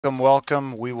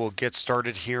Welcome. We will get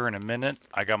started here in a minute.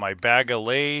 I got my bag of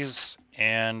Lay's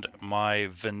and my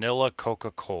vanilla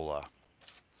Coca-Cola.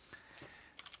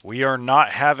 We are not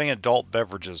having adult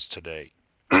beverages today.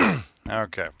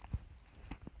 Okay.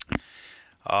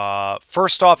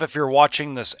 First off, if you're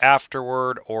watching this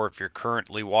afterward or if you're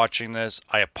currently watching this,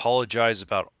 I apologize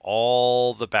about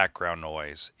all the background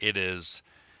noise. It is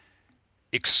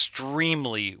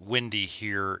extremely windy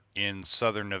here in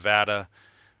southern Nevada.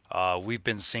 We've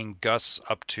been seeing gusts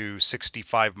up to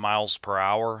 65 miles per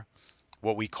hour,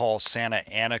 what we call Santa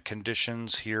Ana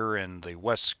conditions here in the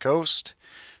West Coast.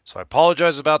 So I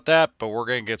apologize about that, but we're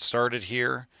going to get started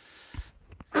here.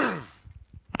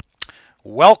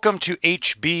 Welcome to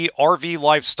HBRV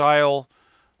Lifestyle,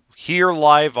 here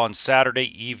live on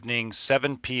Saturday evening,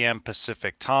 7 p.m.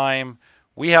 Pacific time.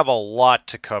 We have a lot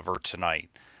to cover tonight.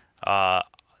 Uh,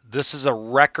 this is a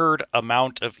record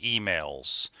amount of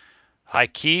emails. Hi,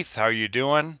 Keith. How are you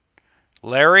doing?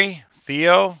 Larry?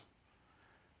 Theo?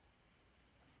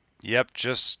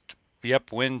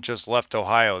 Wynn just left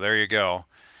Ohio. There you go.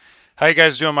 How you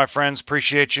guys doing, my friends?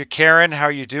 Appreciate you. Karen, how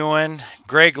you doing?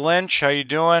 Greg Lynch, how you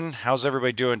doing? How's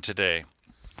everybody doing today?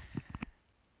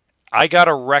 I got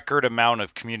a record amount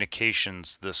of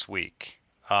communications this week.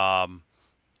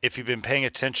 If you've been paying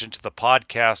attention to the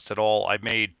podcast at all, I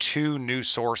made two new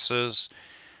sources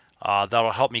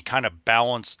that'll help me kind of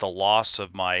balance the loss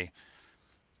of I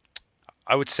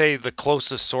would say, the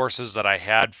closest sources that I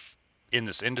had in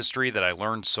this industry that I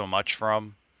learned so much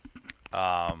from.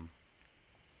 Um,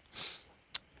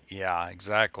 yeah,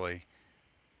 exactly.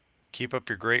 Keep up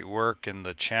your great work in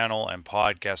the channel and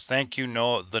podcast. Thank you,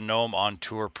 the Gnome on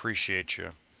Tour. Appreciate you.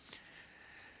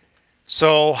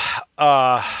 So,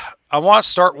 uh, I want to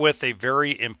start with a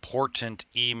very important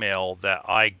email that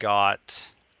I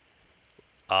got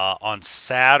on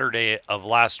Saturday of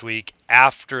last week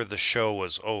after the show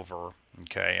was over.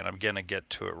 Okay, and I'm going to get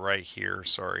to it right here.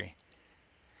 Sorry.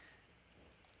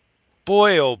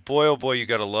 Boy, oh boy, oh boy, you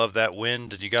got to love that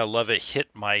wind, and you got to love it hit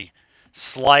my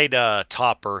slide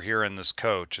topper here in this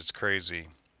coach. It's crazy.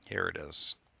 Here it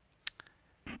is.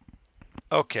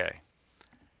 Okay,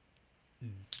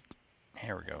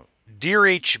 here we go. Dear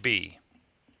HB,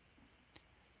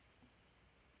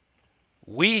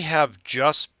 we have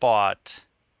just bought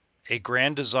a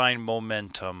Grand Design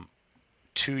Momentum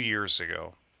 2 years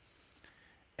ago.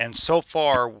 And so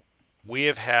far, we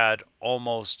have had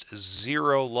almost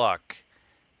zero luck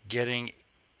getting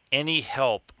any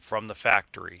help from the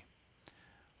factory.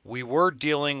 We were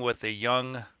dealing with a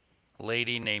young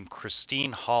lady named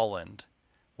Christine Holland,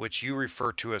 which you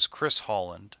refer to as Chris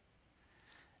Holland,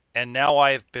 and now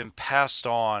I have been passed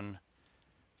on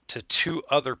to two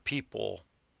other people,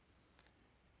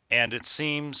 and it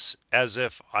seems as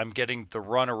if I'm getting the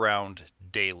runaround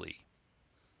daily.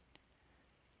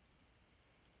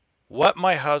 What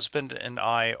my husband and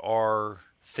I are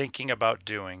thinking about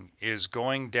doing is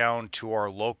going down to our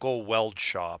local weld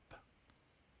shop.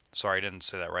 Sorry, I didn't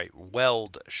say that right.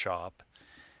 Weld shop.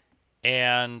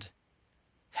 And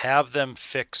have them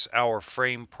fix our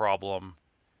frame problem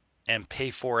and pay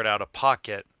for it out of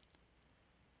pocket,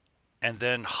 and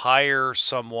then hire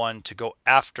someone to go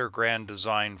after Grand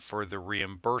Design for the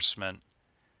reimbursement.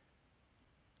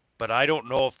 But I don't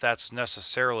know if that's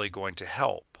necessarily going to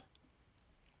help.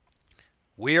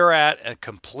 We are at a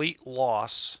complete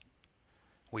loss.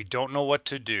 We don't know what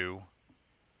to do,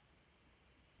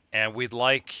 and we'd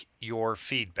like your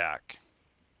feedback.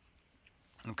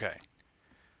 Okay.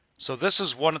 So this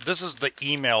is the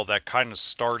email that kind of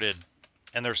started,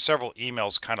 and there's several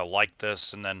emails kind of like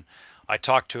this, and then I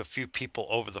talked to a few people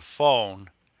over the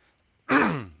phone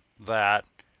that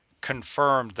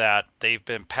confirmed that they've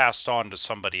been passed on to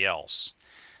somebody else.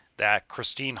 That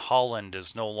Christine Holland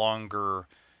is no longer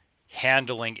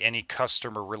handling any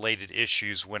customer related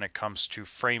issues when it comes to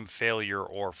frame failure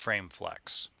or frame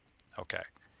flex. Okay.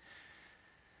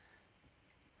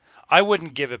 I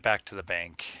wouldn't give it back to the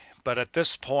bank, but at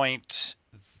this point,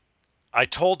 I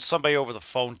told somebody over the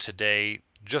phone today,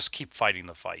 just keep fighting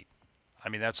the fight. I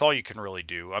mean, that's all you can really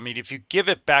do. I mean, if you give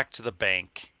it back to the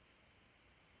bank,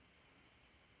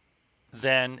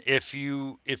 then if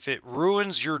it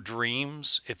ruins your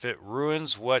dreams, if it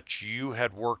ruins what you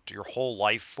had worked your whole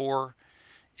life for,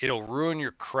 it'll ruin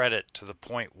your credit to the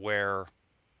point where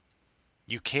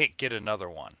you can't get another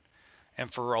one.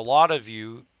 And for a lot of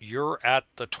you, you're at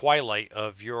the twilight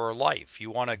of your life.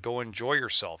 You want to go enjoy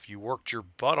yourself. You worked your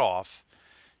butt off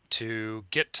to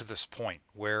get to this point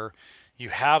where you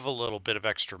have a little bit of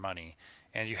extra money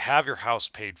and you have your house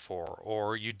paid for,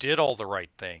 or you did all the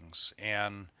right things.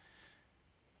 And,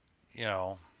 you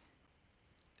know,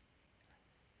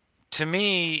 To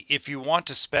me, if you want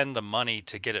to spend the money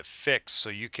to get it fixed so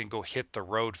you can go hit the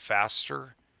road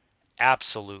faster,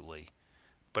 absolutely.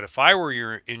 But if I were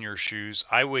in your shoes,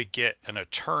 I would get an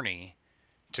attorney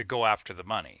to go after the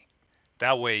money.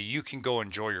 That way you can go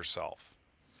enjoy yourself.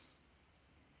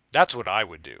 That's what I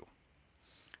would do.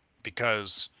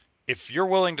 Because if you're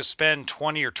willing to spend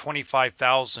 $20,000 or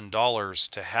 $25,000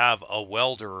 to have a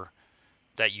welder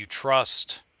that you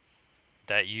trust,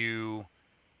 that you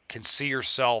can see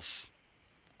yourself,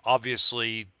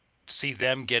 obviously see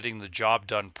them getting the job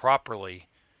done properly,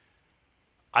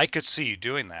 I could see you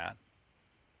doing that.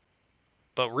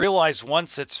 But realize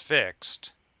once it's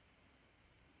fixed,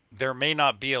 there may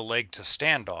not be a leg to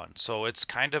stand on. So it's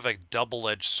kind of a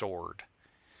double-edged sword.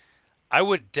 I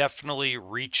would definitely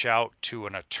reach out to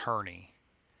an attorney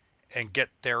and get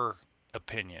their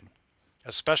opinion,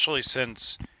 especially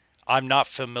since I'm not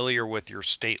familiar with your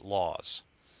state laws.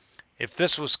 If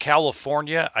this was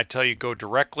California, I tell you go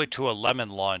directly to a lemon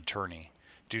law attorney.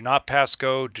 Do not pass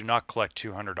go, do not collect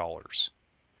 $200.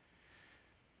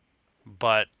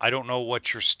 But I don't know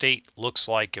what your state looks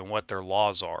like and what their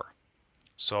laws are.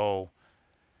 So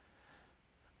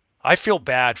I feel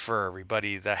bad for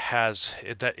everybody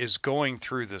that is going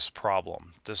through this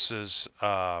problem. This is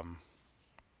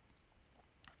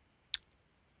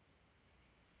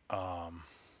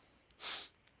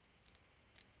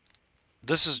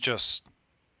just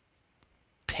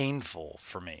painful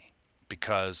for me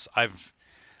because I've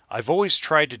always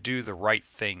tried to do the right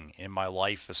thing in my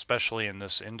life, especially in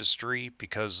this industry,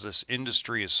 because this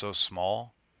industry is so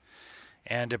small.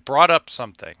 And it brought up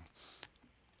something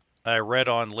I read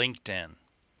on LinkedIn.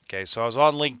 Okay, so I was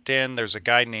on LinkedIn. There's a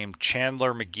guy named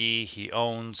Chandler McGee.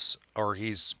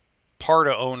 He's part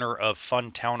of owner of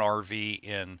Funtown RV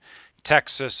in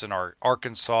Texas and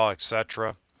Arkansas,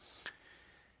 etc.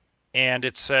 And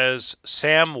it says,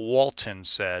 Sam Walton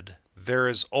said, there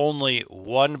is only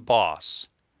one boss,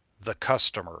 the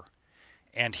customer,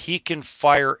 and he can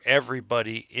fire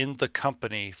everybody in the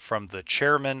company from the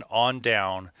chairman on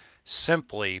down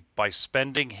simply by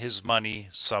spending his money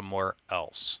somewhere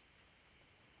else.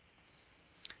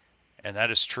 And that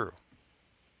is true.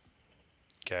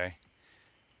 Okay.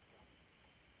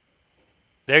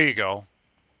 There you go.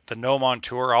 The Gnome on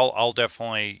tour. I'll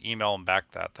definitely email him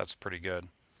back that. That's pretty good.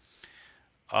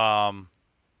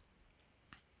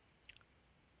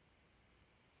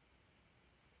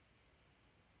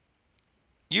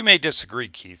 You may disagree,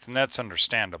 Keith, and that's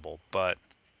understandable, but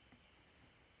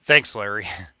thanks, Larry.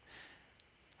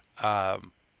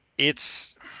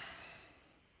 It's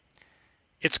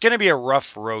going to be a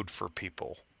rough road for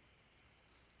people.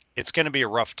 It's going to be a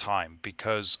rough time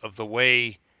because of the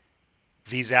way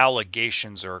these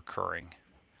allegations are occurring.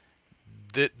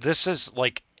 This is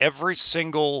like every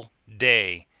single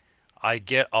day I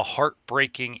get a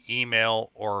heartbreaking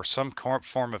email or some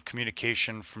form of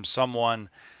communication from someone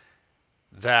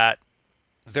that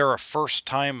they're a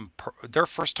first-time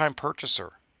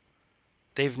purchaser.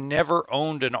 They've never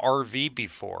owned an RV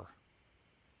before,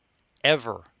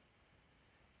 ever.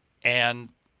 And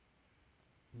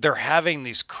they're having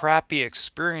these crappy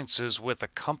experiences with a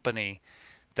company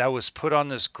that was put on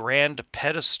this grand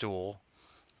pedestal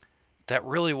that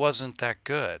really wasn't that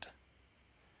good.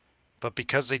 But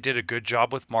because they did a good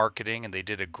job with marketing and they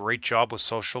did a great job with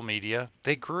social media,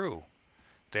 they grew.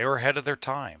 They were ahead of their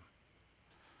time.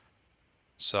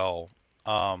 So,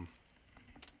 I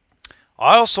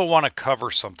also want to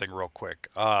cover something real quick.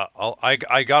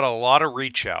 I got a lot of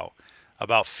reach out,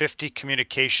 about 50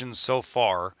 communications so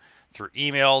far through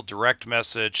email, direct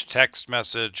message, text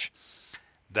message,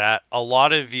 that a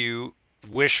lot of you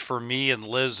wish for me and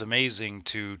Liz Amazing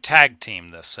to tag team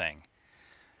this thing.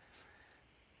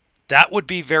 That would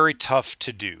be very tough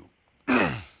to do.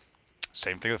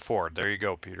 Same thing with Ford. There you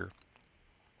go, Peter.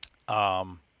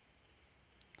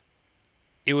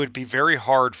 It would be very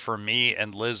hard for me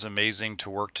and Liz Amazing to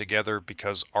work together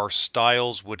because our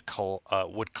styles would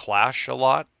clash a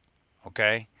lot.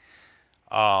 Okay.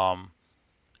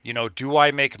 Do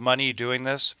I make money doing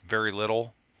this? Very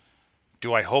little.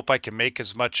 Do I hope I can make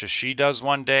as much as she does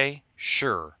one day?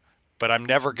 Sure. But I'm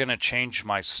never going to change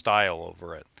my style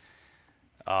over it.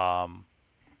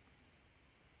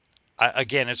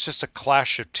 Again, it's just a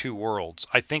clash of two worlds.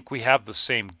 I think we have the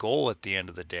same goal at the end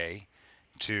of the day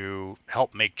to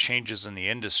help make changes in the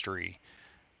industry,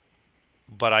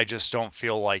 but I just don't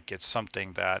feel like it's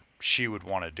something that she would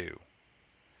want to do.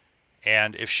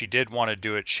 And if she did want to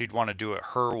do it, she'd want to do it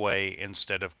her way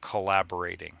instead of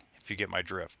collaborating, if you get my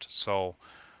drift. So,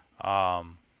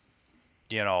 so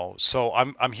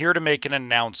I'm here to make an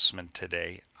announcement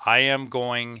today. I am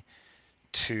going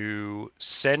to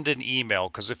send an email,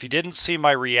 because if you didn't see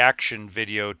my reaction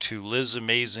video to Liz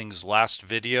Amazing's last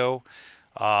video,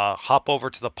 hop over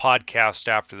to the podcast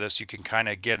after this. You can kind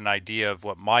of get an idea of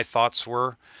what my thoughts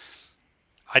were.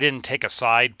 I didn't take a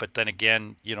side, but then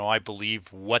again, I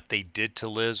believe what they did to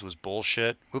Liz was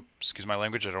bullshit. Oops, excuse my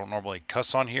language. I don't normally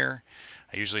cuss on here.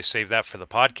 I usually save that for the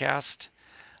podcast.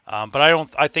 But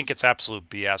I think it's absolute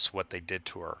BS what they did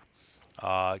to her.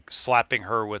 Slapping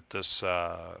her with this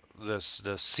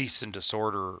cease and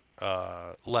disorder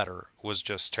letter was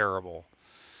just terrible.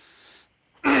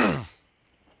 And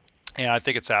I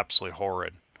think it's absolutely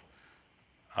horrid.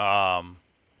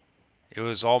 It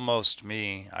was almost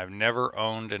me. I've never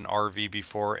owned an RV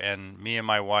before, and me and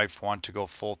my wife want to go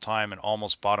full time and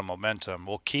almost bought a Momentum.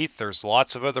 Well, Keith, there's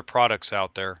lots of other products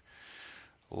out there.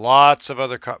 Lots of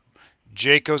other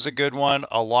Jayco's a good one.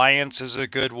 Alliance is a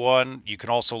good one. You can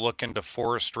also look into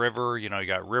Forest River. You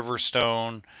got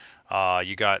Riverstone.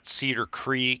 You got Cedar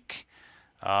Creek.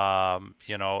 In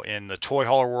the toy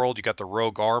hauler world, you got the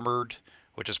Rogue Armored,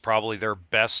 which is probably their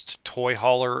best toy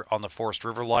hauler on the Forest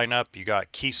River lineup. You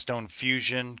got Keystone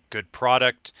Fusion, good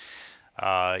product.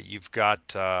 You've got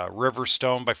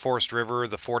Riverstone by Forest River,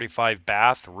 the 45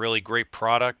 Bath, really great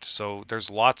product. So there's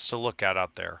lots to look at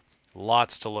out there.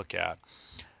 Lots to look at.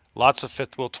 Lots of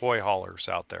fifth wheel toy haulers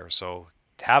out there. So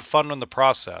have fun in the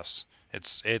process.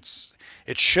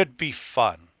 It should be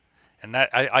fun. And that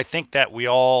I think that we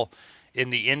all in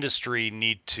the industry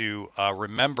need to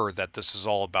remember that this is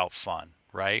all about fun,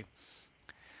 right?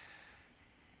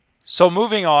 So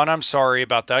moving on, I'm sorry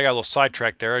about that. I got a little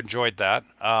sidetracked there. I enjoyed that.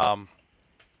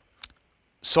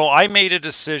 So I made a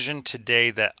decision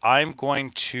today that I'm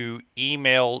going to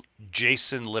email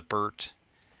Jason Lippert,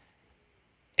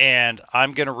 and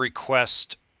I'm going to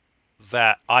request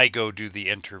that I go do the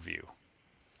interview.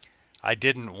 I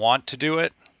didn't want to do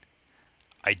it.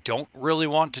 I don't really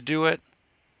want to do it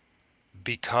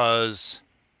because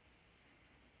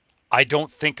I don't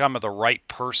think I'm the right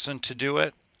person to do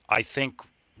it. I think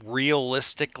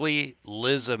realistically,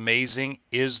 Liz Amazing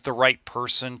is the right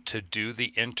person to do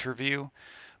the interview,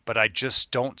 but I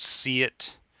just don't see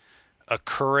it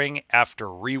occurring after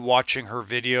rewatching her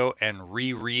video and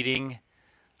rereading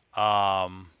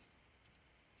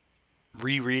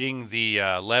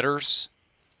the letters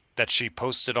that she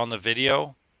posted on the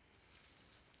video.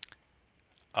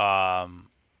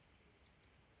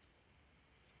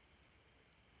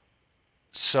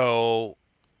 So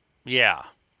yeah.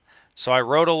 So I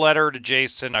wrote a letter to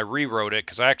Jason. I rewrote it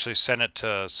because I actually sent it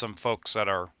to some folks that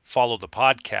follow the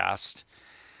podcast,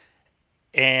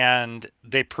 and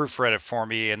they proofread it for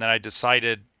me. And then I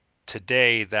decided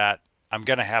today that I'm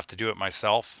going to have to do it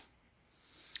myself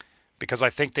because I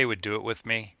think they would do it with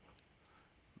me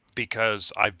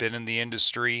because I've been in the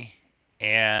industry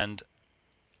and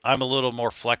I'm a little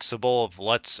more flexible of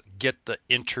let's get the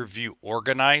interview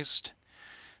organized.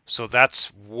 So that's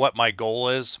what my goal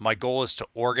is. My goal is to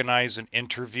organize an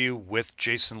interview with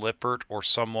Jason Lippert or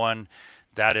someone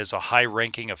that is a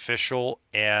high-ranking official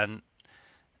and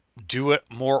do it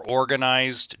more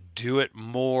organized, do it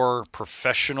more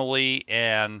professionally,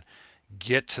 and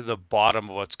get to the bottom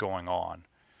of what's going on.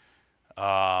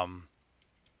 And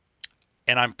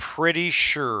I'm pretty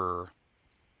sure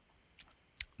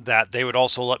that they would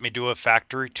also let me do a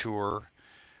factory tour.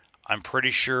 I'm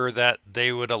pretty sure that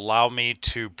they would allow me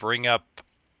to bring up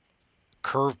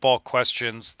curveball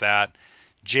questions that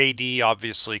JD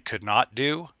obviously could not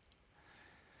do.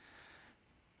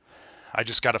 I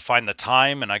just got to find the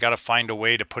time and I got to find a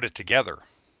way to put it together.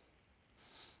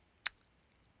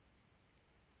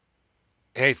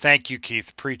 Hey, thank you, Keith.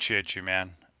 Appreciate you,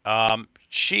 man.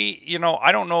 She,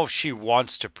 I don't know if she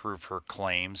wants to prove her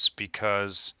claims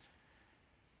because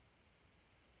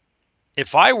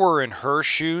if I were in her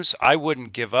shoes, I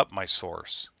wouldn't give up my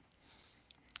source.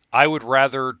 I would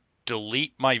rather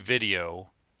delete my video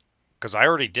because I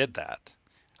already did that.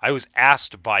 I was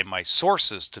asked by my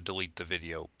sources to delete the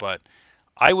video, but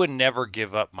I would never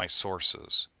give up my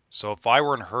sources. So if I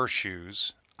were in her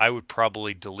shoes, I would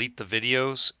probably delete the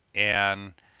videos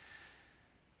and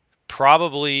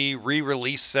probably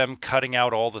re-release them, cutting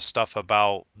out all the stuff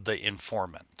about the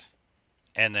informant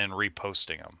and then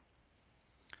reposting them.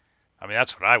 I mean,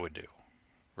 that's what I would do,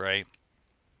 right?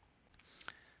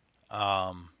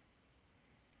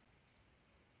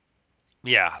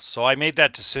 Yeah, so I made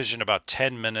that decision about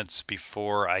 10 minutes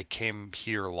before I came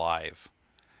here live.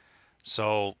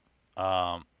 So,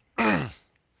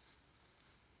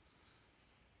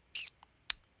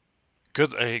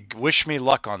 good. Wish me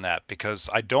luck on that because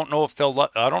I don't know if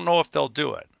they'll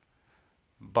do it,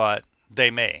 but they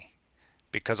may,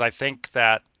 because I think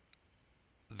that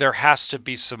there has to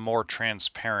be some more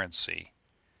transparency.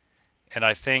 And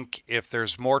I think if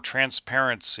there's more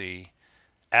transparency,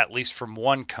 at least from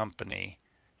one company,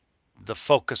 the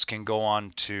focus can go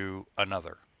on to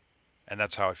another. And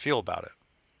that's how I feel about it.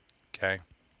 Okay.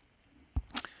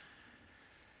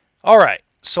 All right.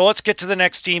 So let's get to the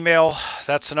next email.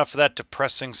 That's enough of that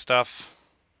depressing stuff.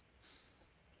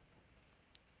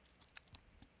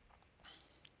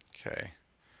 Okay.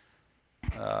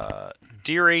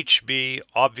 Dear HB,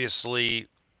 obviously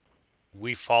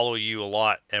we follow you a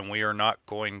lot and we are not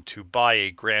going to buy a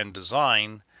grand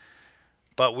design,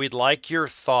 but we'd like your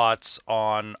thoughts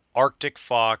on Arctic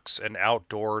Fox and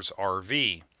Outdoors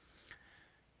RV.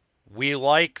 We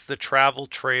like the travel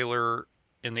trailer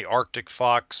in the Arctic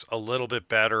Fox a little bit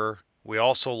better. We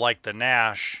also like the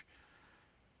Nash,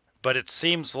 but it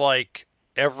seems like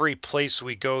every place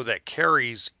we go that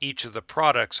carries each of the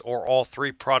products or all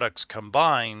three products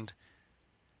combined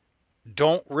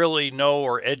don't really know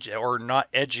or not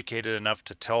educated enough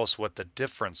to tell us what the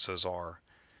differences are.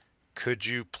 Could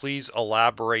you please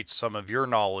elaborate some of your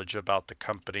knowledge about the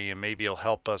company and maybe it'll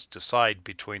help us decide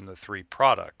between the three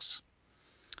products?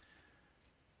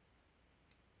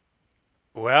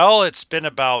 Well, it's been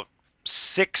about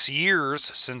 6 years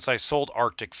since I sold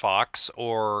Arctic Fox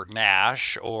or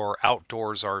Nash or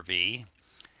Outdoors RV.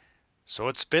 So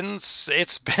it's been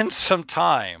some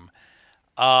time.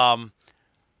 Um,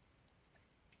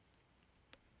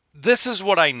 this is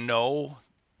what I know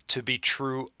to be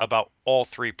true about all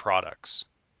three products.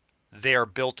 They are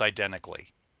built identically.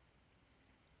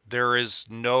 There is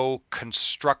no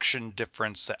construction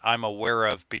difference that I'm aware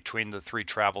of between the three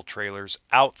travel trailers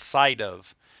outside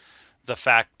of the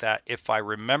fact that if I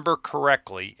remember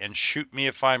correctly, and shoot me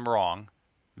if I'm wrong,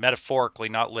 metaphorically,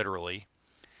 not literally,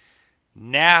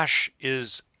 Nash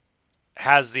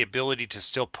has the ability to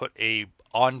still put a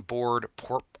onboard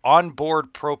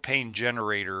propane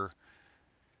generator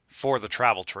for the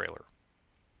travel trailer.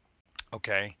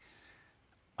 Okay.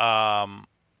 Um,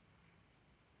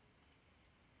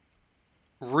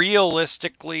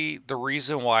 Realistically, the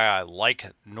reason why I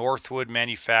like Northwood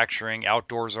Manufacturing,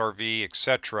 Outdoors RV,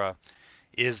 etc.,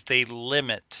 is they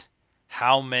limit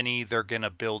how many they're going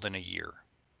to build in a year.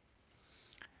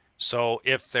 So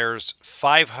if there's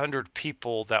 500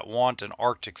 people that want an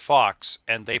Arctic Fox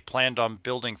and they planned on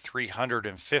building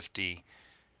 350,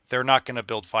 they're not going to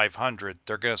build 500.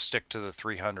 They're going to stick to the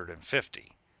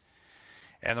 350.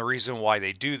 And the reason why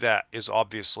they do that is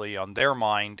obviously on their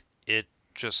mind, it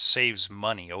just saves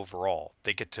money overall.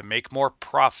 They get to make more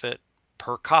profit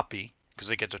per copy because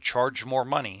they get to charge more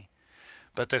money.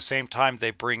 But at the same time,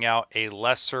 they bring out a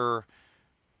lesser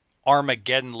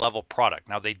Armageddon level product.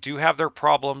 Now, they do have their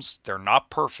problems. They're not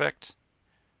perfect.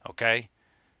 Okay.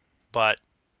 But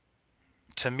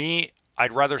to me,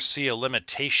 I'd rather see a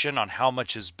limitation on how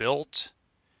much is built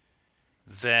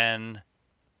than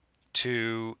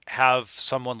to have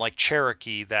someone like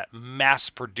Cherokee that mass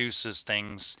produces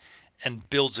things and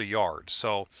builds a yard.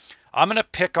 So I'm going to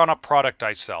pick on a product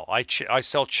I sell. I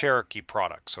sell Cherokee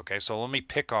products. Okay. So let me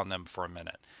pick on them for a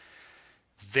minute.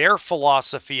 Their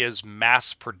philosophy is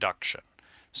mass production.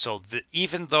 So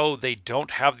even though they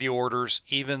don't have the orders,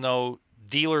 even though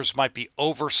dealers might be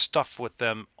overstuffed with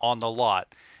them on the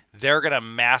lot, they're going to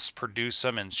mass produce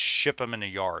them and ship them in a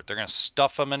yard. They're going to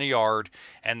stuff them in a yard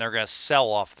and they're going to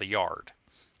sell off the yard.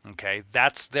 Okay,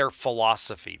 that's their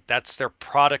philosophy. That's their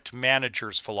product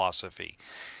manager's philosophy.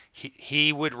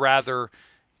 He would rather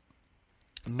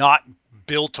not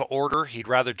build to order. He'd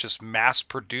rather just mass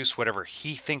produce whatever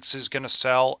he thinks is going to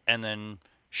sell and then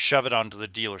shove it onto the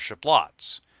dealership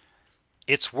lots.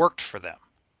 It's worked for them.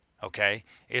 Okay,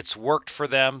 it's worked for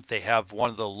them. They have one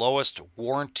of the lowest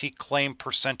warranty claim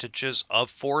percentages of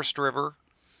Forest River.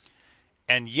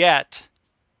 And yet,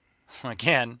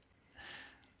 again,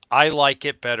 I like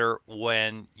it better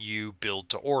when you build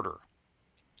to order.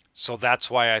 So that's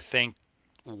why I think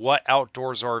what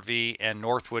Outdoors RV and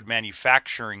Northwood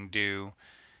Manufacturing do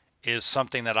is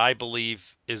something that I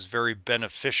believe is very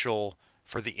beneficial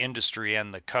for the industry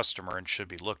and the customer and should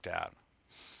be looked at.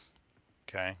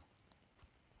 Okay.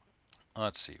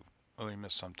 Let's see. Oh, we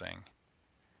missed something.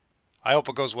 I hope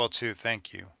it goes well too.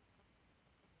 Thank you.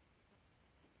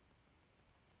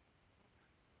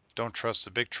 Don't trust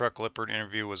the big truck Lippert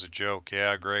interview was a joke.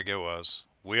 Yeah, Greg, it was.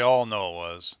 We all know it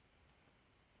was.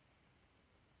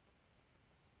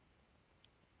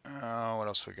 What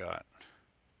else we got?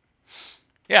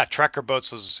 Yeah, Tracker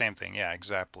Boats is the same thing. Yeah,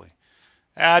 exactly.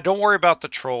 Don't worry about the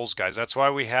trolls, guys. That's why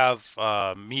we have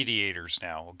mediators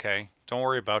now, okay? Don't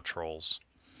worry about trolls.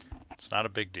 It's not a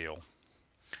big deal.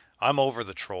 I'm over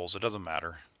the trolls. It doesn't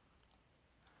matter.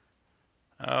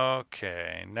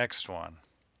 Okay, next one.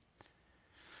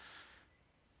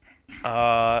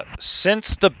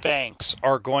 Since the banks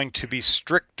are going to be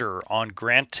stricter on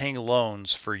granting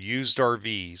loans for used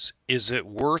RVs, is it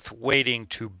worth waiting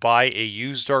to buy a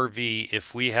used RV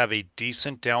if we have a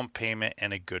decent down payment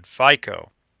and a good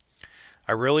FICO?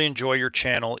 I really enjoy your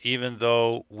channel even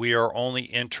though we are only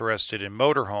interested in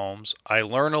motorhomes. I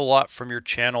learn a lot from your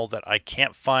channel that I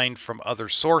can't find from other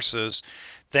sources.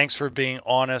 Thanks for being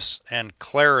honest and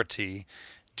clarity.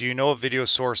 Do you know a video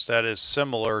source that is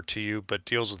similar to you but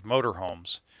deals with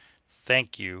motorhomes?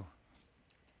 Thank you.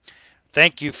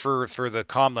 Thank you for the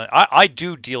comment. I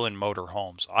do deal in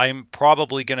motorhomes. I'm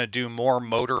probably going to do more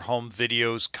motorhome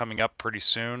videos coming up pretty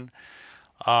soon.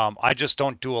 I just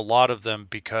don't do a lot of them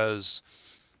because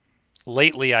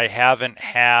lately I haven't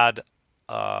had,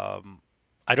 I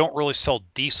don't really sell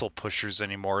diesel pushers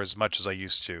anymore as much as I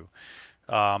used to.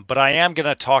 But I am going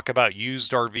to talk about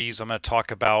used RVs. I'm going to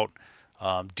talk about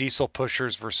diesel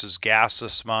pushers versus gas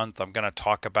this month. I'm going to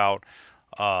talk about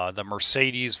the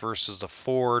Mercedes versus the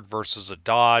Ford versus the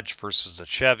Dodge versus the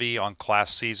Chevy on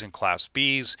Class C's and Class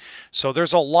B's. So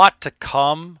there's a lot to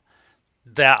come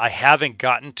that I haven't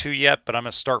gotten to yet, but I'm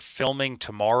going to start filming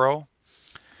tomorrow.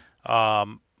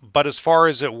 But as far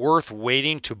as it worth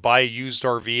waiting to buy a used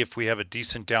RV if we have a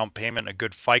decent down payment and a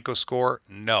good FICO score,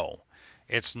 no.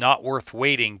 It's not worth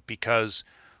waiting because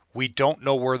we don't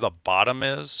know where the bottom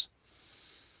is.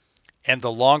 And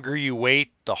the longer you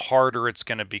wait, the harder it's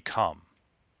going to become.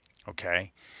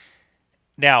 Okay.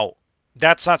 Now,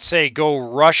 that's not say go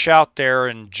rush out there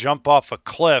and jump off a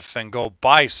cliff and go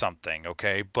buy something.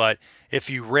 Okay. But if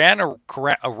you ran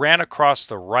across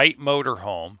the right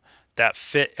motorhome that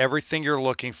fit everything you're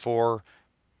looking for,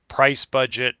 price,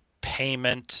 budget,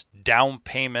 payment, down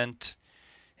payment,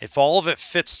 if all of it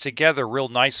fits together real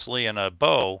nicely in a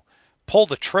bow, pull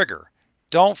the trigger.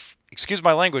 Don't, excuse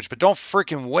my language, but don't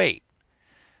freaking wait.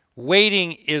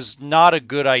 Waiting is not a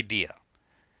good idea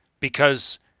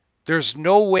because there's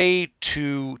no way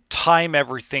to time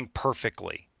everything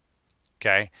perfectly.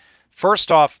 Okay.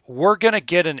 First off, we're going to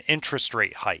get an interest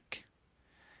rate hike.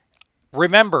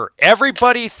 Remember,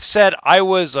 everybody said I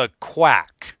was a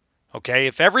quack. Okay.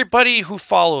 If everybody who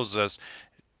follows this,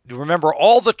 remember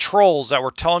all the trolls that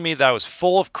were telling me that I was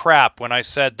full of crap when I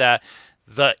said that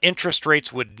the interest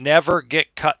rates would never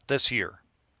get cut this year.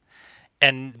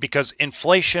 And because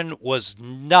inflation was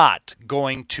not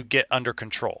going to get under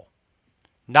control.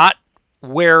 Not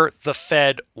where the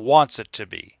Fed wants it to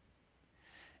be.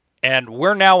 And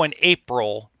we're now in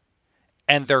April,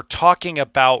 and they're talking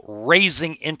about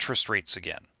raising interest rates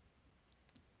again.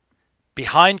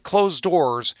 Behind closed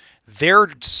doors, they're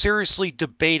seriously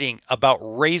debating about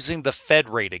raising the Fed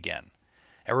rate again.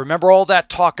 And remember all that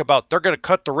talk about they're going to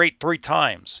cut the rate 3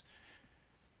 times.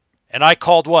 And I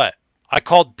called what? I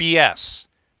called BS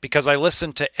because I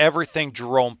listened to everything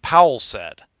Jerome Powell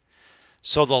said.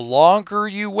 So the longer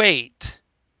you wait,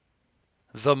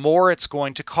 the more it's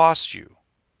going to cost you.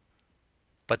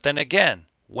 But then again,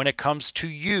 when it comes to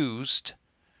used,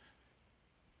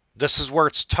 this is where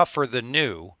it's tougher than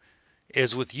new,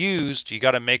 is with used, you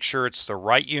got to make sure it's the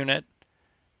right unit,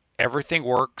 everything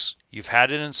works, you've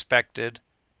had it inspected,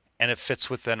 and it fits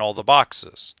within all the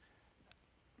boxes.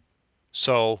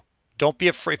 So don't be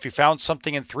afraid. If you found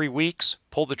something in 3 weeks,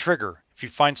 pull the trigger. If you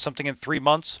find something in 3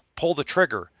 months, pull the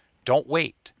trigger. Don't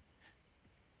wait.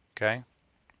 Okay?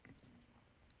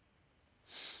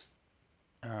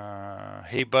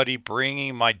 Hey, buddy,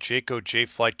 bringing my Jayco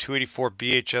J-Fly 284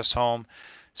 BHS home.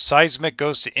 Seismic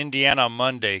goes to Indiana on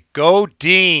Monday. Go,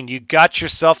 Dean. You got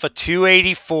yourself a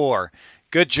 284.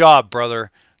 Good job,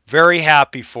 brother. Very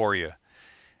happy for you.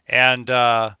 And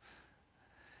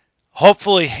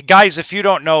hopefully, guys, if you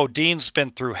don't know, Dean's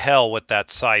been through hell with that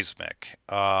seismic.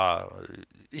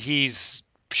 He's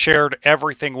shared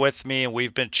everything with me, and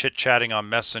we've been chit-chatting on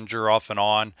Messenger off and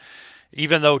on.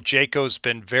 Even though Jayco's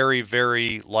been very,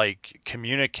 very,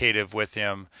 communicative with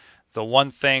him, the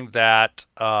one thing that,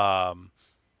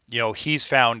 he's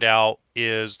found out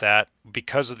is that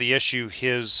because of the issue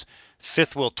his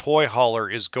fifth wheel toy hauler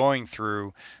is going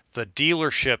through, the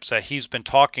dealerships that he's been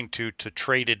talking to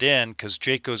trade it in, because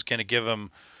Jayco's going to give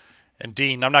him, and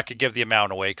Dean, I'm not going to give the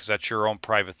amount away because that's your own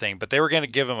private thing, but they were going to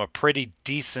give him a pretty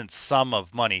decent sum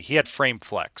of money. He had frame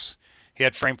flex. He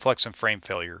had frame flex and frame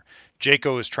failure.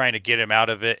 Jayco is trying to get him out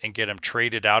of it and get him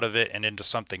traded out of it and into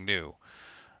something new.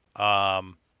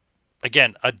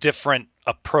 Again, a different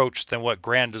approach than what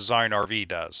Grand Design RV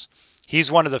does.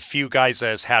 He's one of the few guys that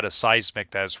has had a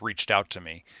seismic that has reached out to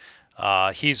me.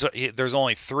 There's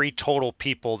only 3 total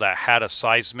people that had a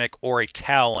seismic or a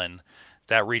Talon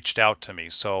that reached out to me.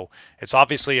 So it's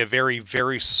obviously a very,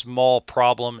 very small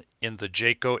problem in the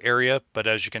Jayco area, but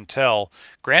as you can tell,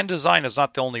 Grand Design is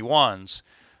not the only ones.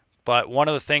 But one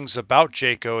of the things about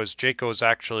Jayco is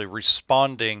actually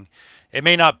responding. It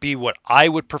may not be what I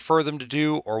would prefer them to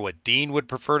do, or what Dean would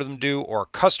prefer them to do, or a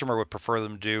customer would prefer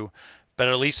them to do, but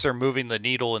at least they're moving the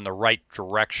needle in the right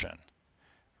direction,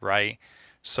 right?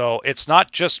 So it's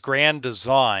not just Grand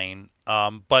Design,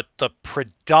 but the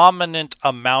predominant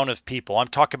amount of people, I'm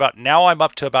talking about now, I'm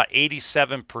up to about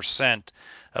 87%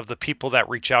 of the people that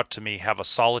reach out to me have a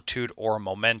Solitude or a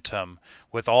Momentum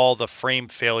with all the frame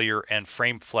failure and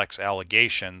frame flex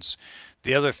allegations.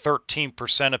 The other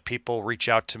 13% of people reach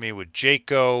out to me with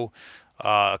Jayco,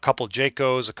 a couple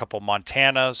Jaycos, a couple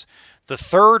Montanas. The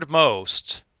third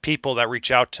most people that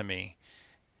reach out to me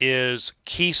is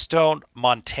Keystone,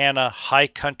 Montana, High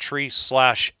Country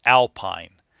 /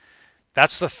 Alpine.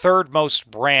 That's the third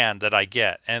most brand that I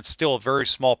get, and it's still a very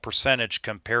small percentage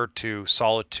compared to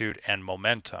Solitude and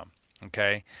Momentum.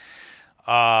 Okay.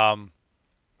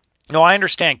 No, I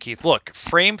understand, Keith. Look,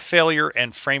 frame failure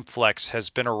and frame flex has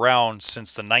been around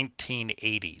since the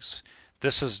 1980s.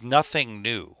 This is nothing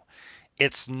new.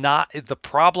 It's not the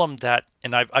problem that,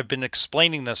 and I've been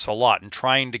explaining this a lot and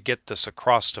trying to get this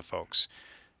across to folks.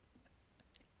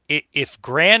 If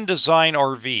Grand Design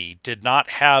RV did not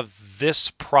have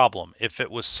this problem, if it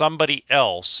was somebody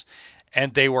else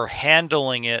and they were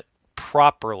handling it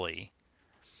properly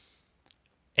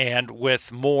and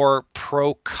with more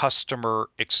pro-customer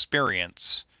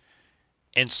experience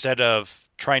instead of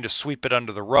trying to sweep it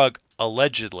under the rug,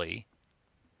 allegedly,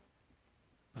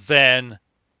 then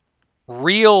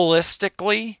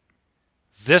realistically,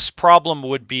 this problem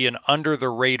would be an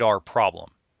under-the-radar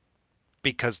problem,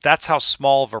 because that's how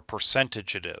small of a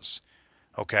percentage it is.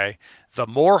 Okay? The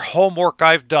more homework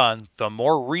I've done, the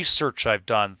more research I've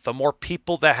done, the more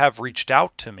people that have reached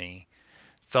out to me,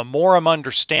 the more I'm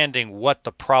understanding what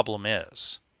the problem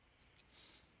is.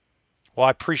 Well,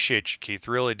 I appreciate you, Keith,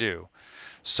 really do.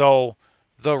 So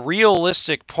the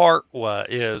realistic part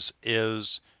is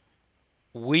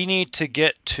we need to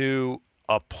get to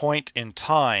a point in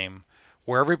time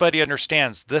where everybody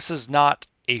understands this is not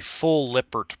a full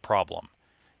Lippert problem.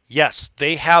 Yes,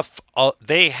 they have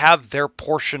their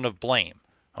portion of blame,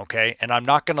 okay? And I'm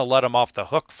not going to let them off the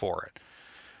hook for it.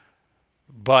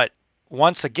 But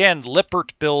once again,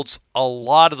 Lippert builds a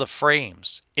lot of the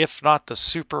frames, if not the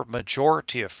super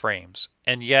majority of frames.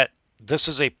 And yet, this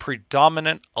is a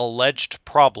predominant alleged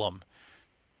problem,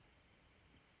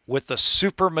 with the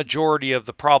super majority of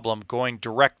the problem going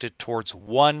directed towards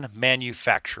one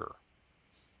manufacturer.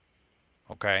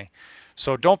 Okay?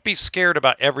 So don't be scared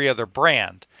about every other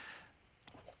brand.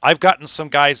 I've gotten some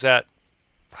guys that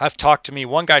have talked to me.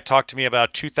 One guy talked to me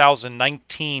about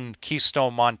 2019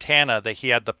 Keystone Montana that he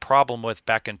had the problem with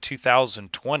back in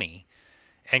 2020.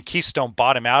 And Keystone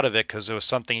bought him out of it because it was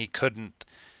something he couldn't,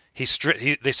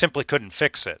 they simply couldn't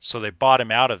fix it. So they bought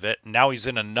him out of it. And now he's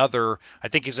in another, I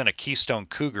think he's in a Keystone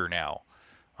Cougar now.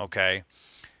 Okay.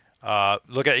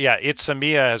 Look at, yeah,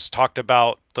 Itzamiya has talked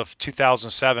about the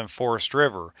 2007 Forest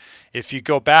River. If you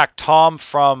go back, Tom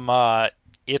from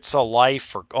It's a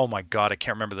Life, or oh my God, I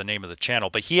can't remember the name of the channel,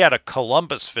 but he had a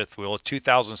Columbus fifth wheel of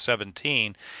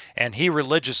 2017, and he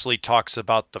religiously talks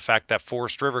about the fact that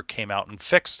Forest River came out and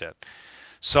fixed it.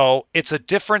 So it's a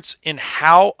difference in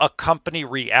how a company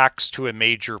reacts to a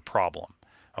major problem.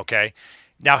 Okay,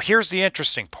 now here's the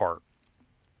interesting part.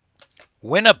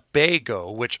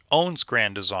 Winnebago, which owns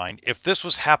Grand Design, if this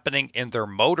was happening in their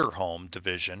motorhome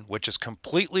division, which is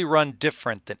completely run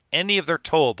different than any of their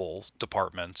towable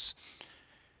departments,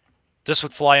 this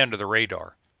would fly under the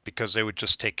radar because they would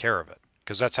just take care of it,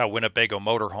 because that's how Winnebago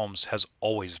Motorhomes has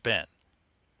always been.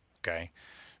 Okay,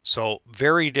 so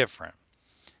very different.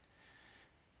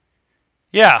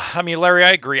 Yeah, I mean, Larry,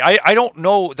 I agree. I don't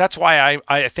know. That's why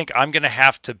I think I'm going to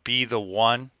have to be the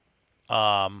one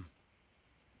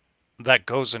that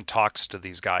goes and talks to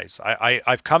these guys.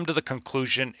 I've come to the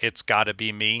conclusion it's got to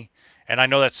be me. And I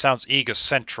know that sounds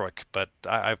egocentric, but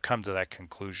I've come to that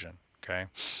conclusion. Okay.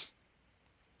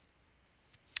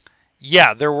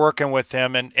 Yeah, they're working with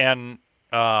him, and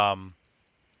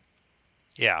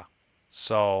yeah,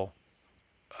 so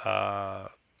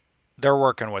they're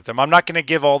working with him. I'm not going to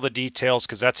give all the details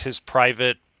because that's his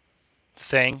private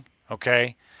thing,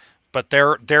 okay? But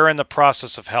they're in the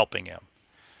process of helping him.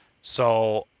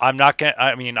 So I'm not going to,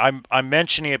 I mean, I'm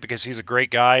mentioning it because he's a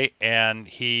great guy, and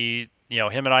he, you know,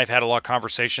 him and I have had a lot of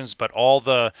conversations, but all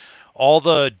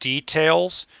the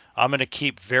details I'm going to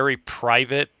keep very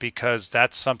private, because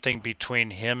that's something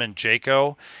between him and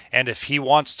Jayco. And if he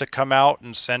wants to come out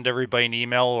and send everybody an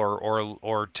email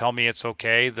or tell me it's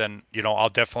okay, then, you know, I'll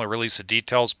definitely release the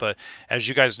details. But as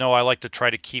you guys know, I like to try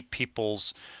to keep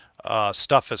people's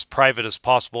stuff as private as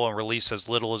possible and release as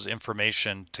little as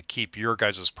information to keep your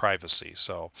guys' privacy.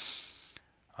 So,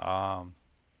 um,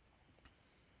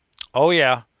 oh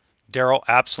yeah, Daryl,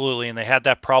 absolutely. And they had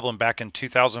that problem back in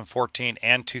 2014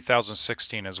 and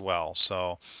 2016 as well.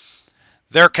 So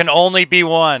there can only be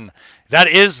one. That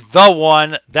is the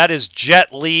one. That is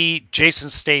Jet Li, Jason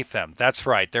Statham. That's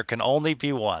right. There can only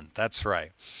be one. That's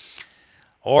right.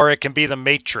 Or it can be the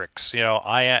Matrix. He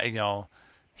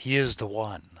is the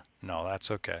one. No, that's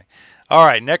okay. All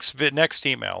right, next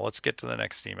email. Let's get to the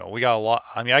next email. We got a lot.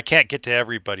 I mean, I can't get to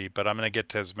everybody, but I'm going to get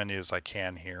to as many as I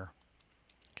can here.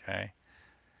 Okay.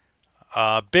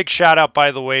 Big shout out,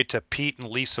 by the way, to Pete and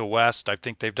Lisa West. I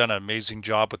think they've done an amazing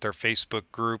job with their Facebook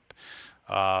group.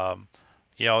 Um,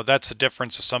 that's the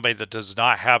difference of somebody that does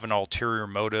not have an ulterior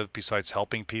motive besides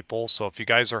helping people. So if you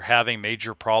guys are having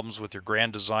major problems with your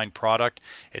Grand Design product,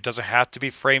 it doesn't have to be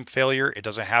frame failure. It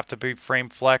doesn't have to be frame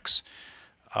flex.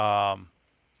 Um,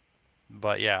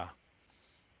 but yeah,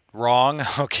 wrong.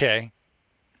 Okay,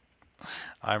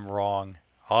 I'm wrong.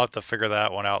 I'll have to figure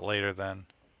that one out later then.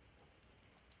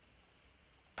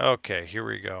 Okay, here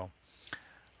we go.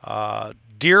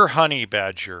 Dear Honey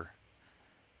Badger.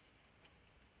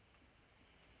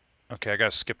 Okay, I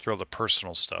gotta skip through all the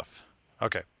personal stuff.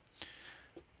 Okay.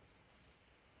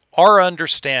 Our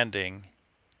understanding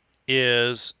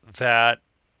is that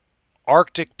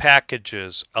Arctic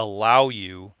packages allow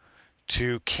you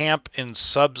to camp in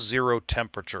sub-zero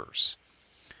temperatures.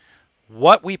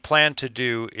 What we plan to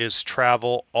do is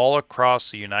travel all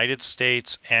across the United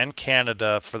States and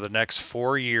Canada for the next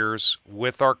 4 years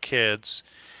with our kids,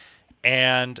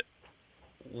 and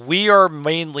we are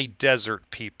mainly desert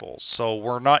people, so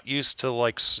we're not used to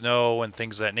like snow and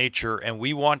things of that nature, and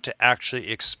we want to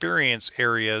actually experience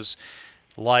areas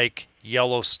like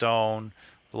Yellowstone,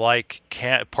 like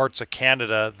parts of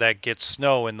Canada that get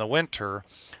snow in the winter.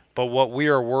 But what we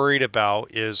are worried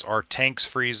about is our tanks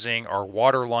freezing, our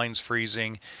water lines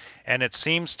freezing, and it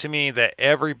seems to me that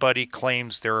everybody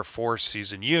claims they're a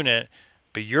four-season unit,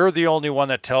 but you're the only one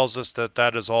that tells us that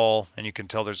that is all, and you can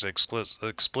tell there's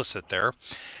explicit there.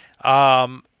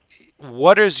 Um,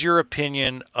 what is your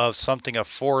opinion of something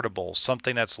affordable,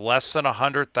 something that's less than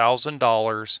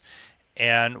 $100,000,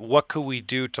 and what could we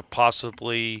do to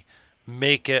possibly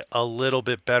make it a little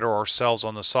bit better ourselves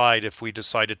on the side if we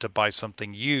decided to buy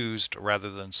something used rather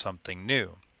than something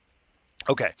new?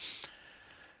 Okay.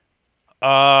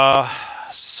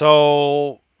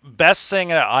 So best thing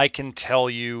that I can tell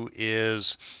you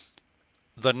is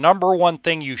the number one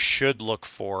thing you should look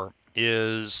for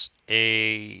is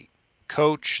a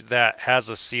coach that has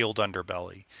a sealed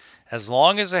underbelly. As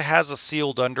long as it has a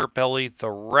sealed underbelly, the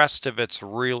rest of it's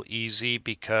real easy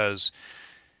because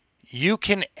you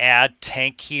can add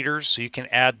tank heaters. So you can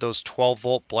add those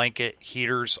 12-volt blanket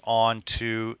heaters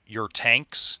onto your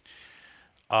tanks.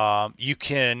 You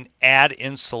can add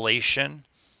insulation.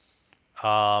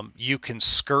 You can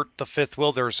skirt the fifth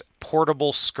wheel. There's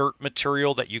portable skirt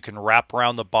material that you can wrap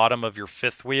around the bottom of your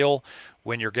fifth wheel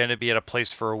when you're going to be at a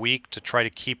place for a week to try to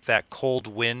keep that cold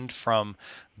wind from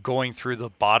going through the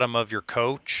bottom of your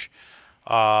coach.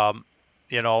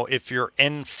 If you're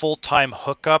in full-time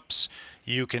hookups,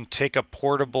 you can take a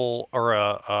portable or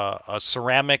a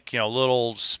ceramic,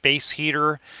 little space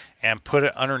heater and put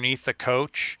it underneath the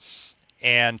coach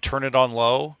and turn it on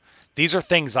low. These are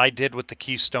things I did with the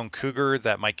Keystone Cougar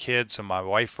that my kids and my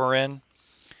wife were in.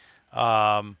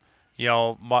 Um,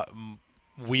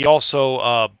 we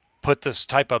also put this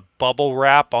type of bubble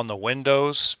wrap on the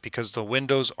windows because the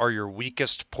windows are your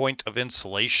weakest point of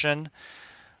insulation.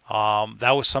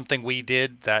 That was something we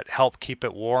did that helped keep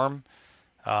it warm.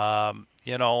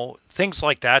 Things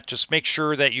like that. Just make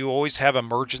sure that you always have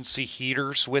emergency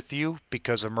heaters with you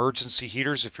because emergency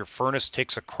heaters, if your furnace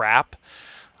takes a crap,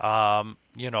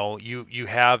 you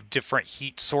have different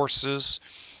heat sources.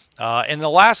 And the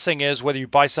last thing is whether you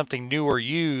buy something new or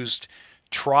used,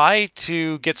 try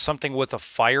to get something with a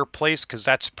fireplace because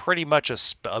that's pretty much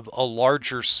a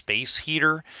larger space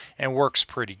heater and works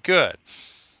pretty good.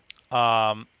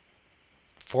 Oh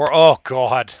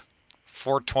God,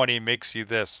 420 makes you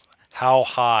this. How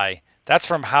high? That's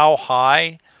from How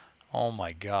High? Oh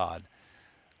my God.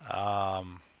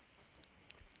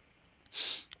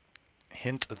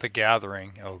 Hint of the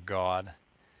Gathering. Oh God.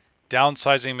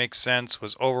 Downsizing makes sense.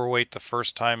 Was overweight the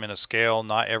first time in a scale.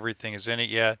 Not everything is in it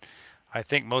yet. I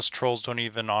think most trolls don't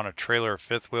even on a trailer or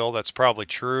fifth wheel. That's probably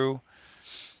true.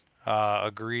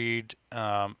 Agreed.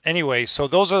 Anyway, so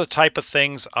those are the type of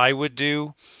things I would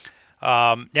do.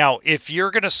 Now, if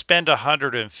you're going to spend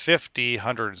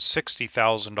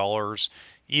 $160,000,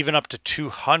 even up to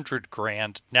 200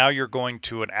 grand, now you're going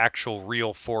to an actual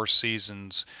real Four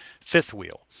Seasons fifth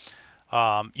wheel.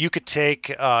 You could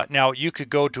take now you could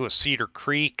go to a Cedar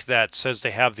Creek that says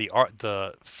they have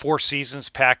the Four Seasons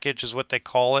package is what they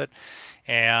call it,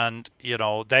 and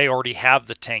they already have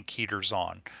the tank heaters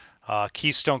on.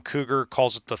 Keystone Cougar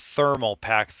calls it the thermal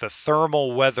pack, the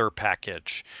thermal weather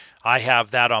package. I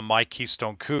have that on my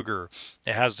Keystone Cougar.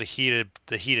 It has the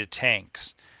heated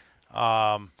tanks.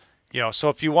 So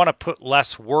if you want to put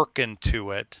less work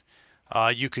into it,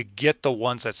 you could get the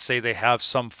ones that say they have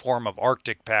some form of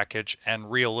Arctic package.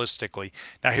 And realistically,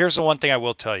 now here's the one thing I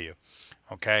will tell you.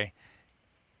 Okay,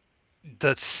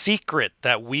 the secret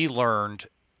that we learned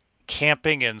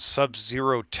camping in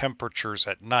sub-zero temperatures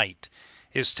at night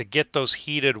is to get those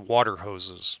heated water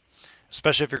hoses,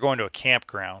 especially if you're going to a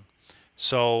campground.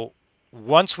 So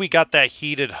once we got that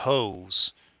heated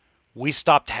hose, we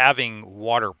stopped having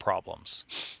water problems.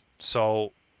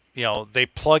 So, they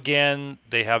plug in,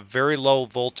 they have very low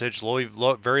voltage,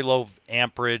 very low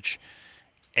amperage,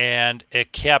 and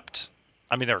it kept,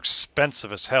 I mean, they're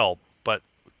expensive as hell, but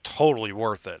totally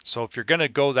worth it. So if you're going to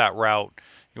go that route,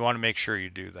 you want to make sure you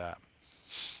do that.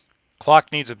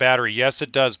 Clock needs a battery. Yes,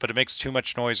 it does, but it makes too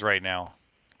much noise right now.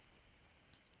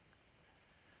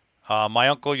 My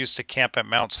uncle used to camp at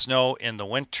Mount Snow in the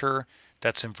winter.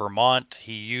 That's in Vermont.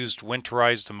 He used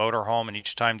winterized the motorhome, and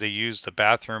each time they used the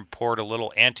bathroom, poured a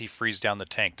little antifreeze down the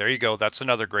tank. There you go. That's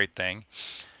another great thing.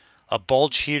 A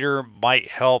bulge heater might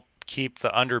help keep the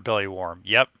underbelly warm.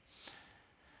 Yep.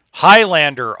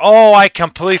 Highlander. Oh, I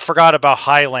completely forgot about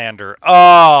Highlander.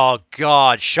 Oh,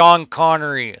 God. Sean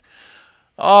Connery.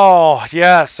 Oh,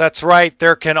 yes, that's right.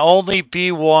 There can only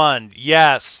be one.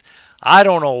 Yes. I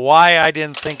don't know why I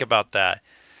didn't think about that.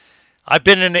 I've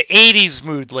been in the 80s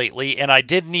mood lately, and I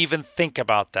didn't even think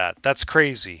about that. That's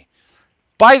crazy.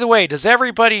 By the way, does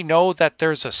everybody know that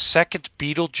there's a second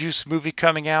Beetlejuice movie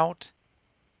coming out?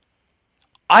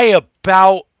 I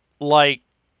about,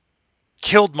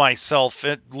 killed myself,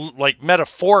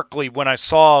 metaphorically, when I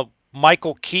saw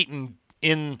Michael Keaton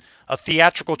in a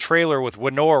theatrical trailer with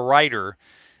Winona Ryder,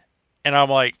 and I'm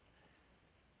like,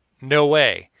 no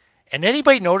way. And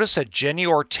anybody notice that Jenny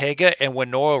Ortega and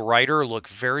Winona Ryder look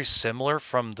very similar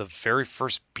from the very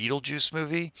first Beetlejuice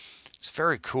movie? It's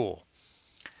very cool.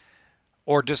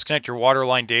 Or disconnect your water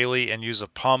line daily and use a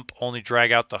pump. Only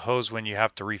drag out the hose when you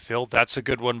have to refill. That's a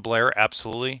good one, Blair.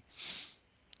 Absolutely.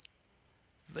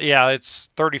 Yeah, it's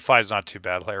 35 is not too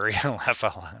bad, Larry. Laugh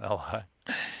out loud.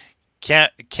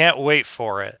 Can't wait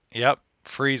for it. Yep.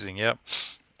 Freezing. Yep.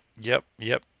 Yep.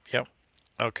 Yep. Yep.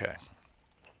 Okay.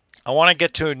 I want to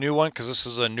get to a new one because this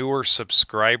is a newer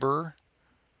subscriber.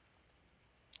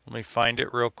 Let me find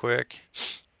it real quick.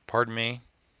 Pardon me.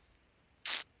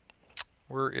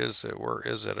 Where is it? Where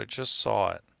is it? I just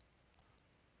saw it.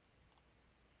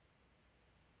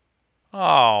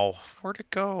 Oh, where'd it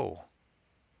go?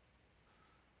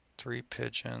 3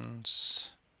 pigeons.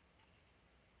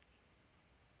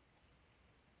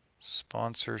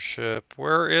 Sponsorship.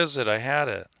 Where is it? I had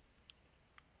it.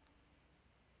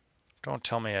 Don't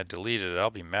tell me I deleted it. I'll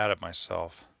be mad at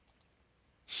myself.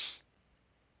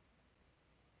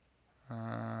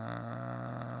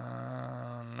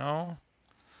 No.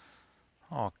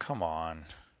 Oh, come on.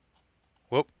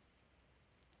 Whoop.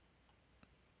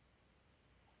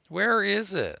 Where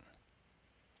is it?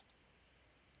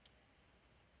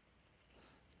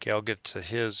 Okay, I'll get to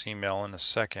his email in a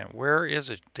second. Where is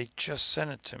it? They just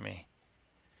sent it to me.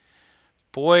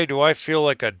 Boy, do I feel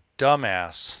like a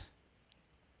dumbass.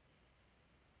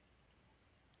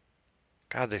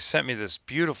 God, they sent me this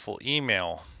beautiful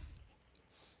email.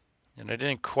 And I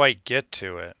didn't quite get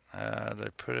to it. Did I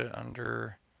put it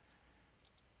under...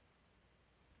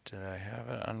 Did I have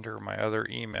it under my other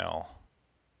email?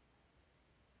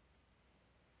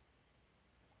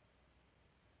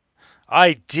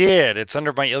 I did. It's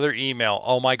under my other email.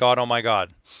 Oh my God. Oh my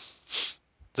God.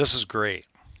 This is great.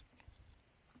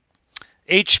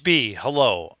 HB,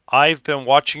 hello. I've been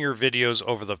watching your videos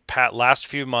over the last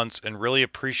few months and really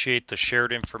appreciate the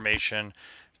shared information,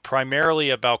 primarily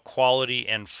about quality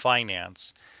and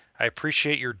finance. I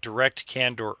appreciate your direct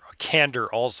candor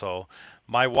also.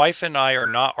 My wife and I are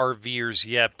not RVers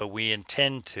yet, but we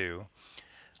intend to.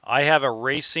 I have a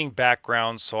racing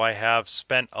background, so I have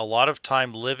spent a lot of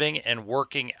time living and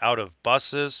working out of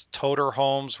buses, toter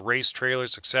homes, race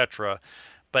trailers, etc.,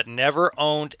 but never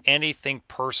owned anything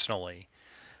personally.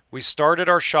 We started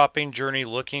our shopping journey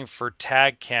looking for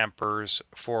tag campers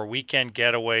for weekend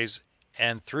getaways,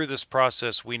 and through this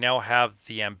process, we now have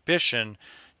the ambition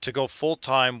to go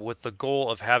full-time with the goal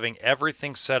of having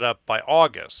everything set up by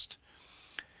August.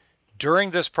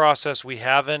 During this process, we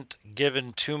haven't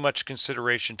given too much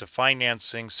consideration to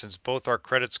financing since both our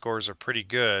credit scores are pretty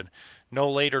good. No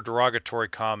later derogatory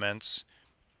comments.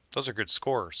 Those are good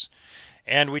scores.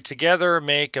 And we together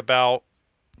make about,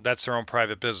 that's their own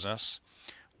private business.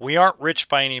 We aren't rich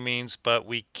by any means, but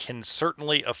we can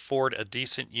certainly afford a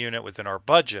decent unit within our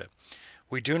budget.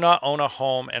 We do not own a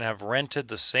home and have rented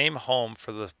the same home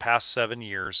for the past 7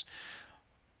 years.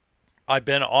 I've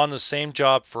been on the same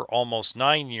job for almost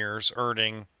 9 years,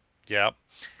 earning, yep.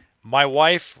 My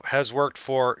wife has worked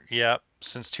for, yep,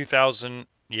 since 2000,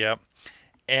 yep.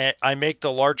 And I make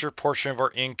the larger portion of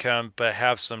our income, but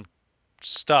have some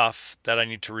stuff that I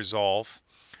need to resolve.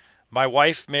 My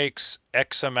wife makes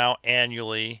X amount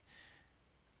annually.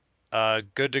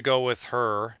 Good to go with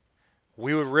her.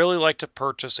 We would really like to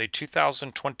purchase a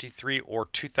 2023 or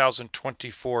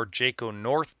 2024 Jayco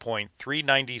North Point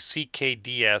 390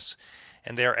 CKDS,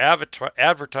 and they are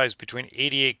advertised between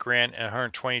 88 grand and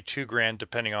 122 grand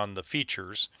depending on the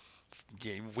features.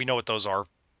 We know what those are: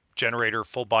 generator,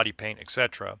 full body paint,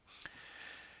 etc.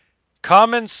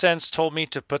 Common sense told me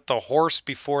to put the horse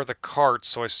before the cart,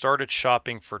 so I started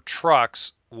shopping for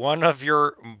trucks. One of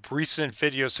your recent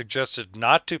videos suggested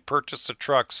not to purchase a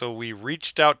truck, so we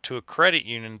reached out to a credit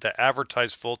union that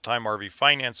advertised full-time RV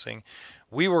financing.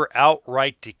 We were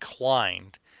outright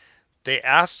declined. They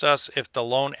asked us if the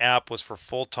loan app was for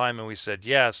full-time, and we said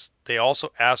yes. They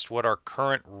also asked what our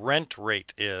current rent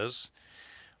rate is.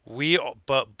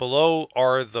 But below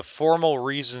are the formal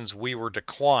reasons we were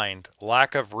declined: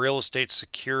 lack of real estate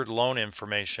secured loan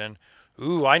information.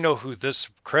 Ooh, I know who this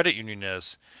credit union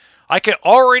is. I can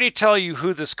already tell you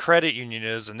who this credit union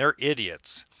is, and they're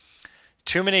idiots.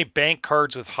 Too many bank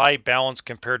cards with high balance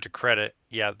compared to credit.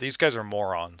 Yeah, these guys are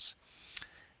morons.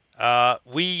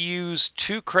 We use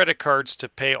 2 credit cards to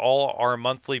pay all our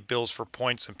monthly bills for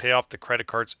points and pay off the credit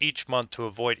cards each month to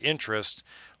avoid interest.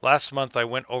 Last month I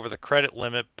went over the credit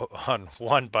limit on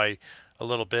one by a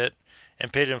little bit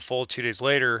and paid in full 2 days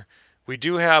later. We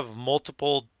do have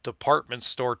multiple department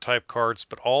store type cards,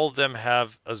 but all of them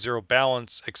have a zero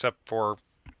balance except for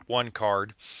one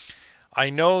card. I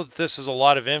know this is a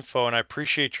lot of info and I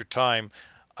appreciate your time.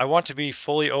 I want to be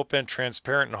fully open and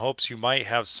transparent in hopes you might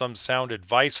have some sound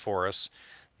advice for us.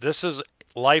 This is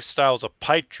lifestyle as a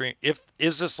pipe dream.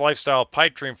 Is this lifestyle a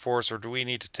pipe dream for us, or do we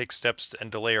need to take steps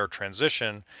and delay our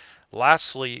transition?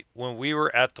 Lastly, when we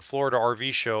were at the Florida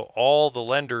RV show, all the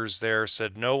lenders there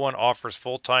said no one offers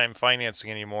full-time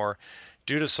financing anymore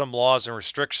due to some laws and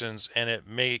restrictions, and it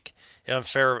make it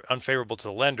unfavorable to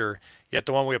the lender. Yet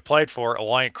the one we applied for,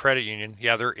 Alliant Credit Union,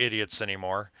 yeah, they're idiots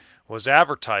anymore, was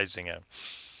advertising it.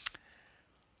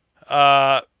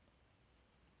 As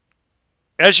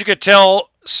you could tell,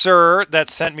 sir, that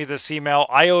sent me this email,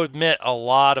 I omit a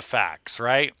lot of facts,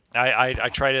 right? I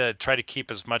try to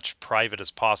keep as much private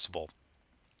as possible.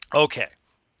 Okay.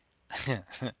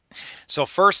 So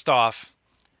first off,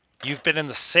 you've been in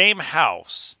the same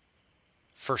house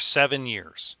for 7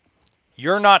 years.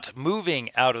 You're not moving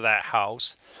out of that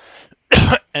house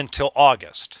until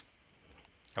August.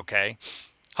 Okay.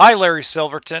 Hi, Larry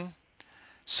Silverton.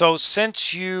 So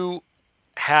since you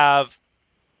have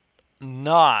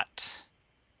not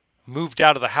moved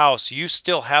out of the house, you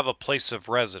still have a place of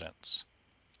residence.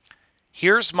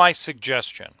 Here's my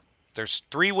suggestion. There's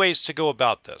 3 ways to go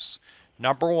about this.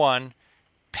 Number 1,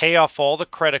 pay off all the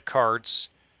credit cards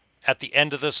at the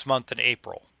end of this month in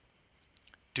April.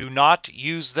 Do not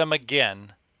use them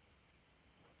again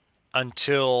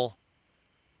until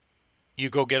you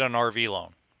go get an RV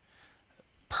loan.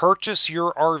 Purchase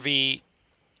your RV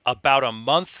about a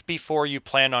month before you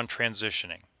plan on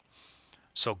transitioning.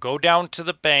 So go down to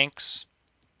the banks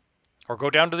or go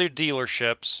down to their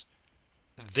dealerships.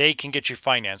 They can get you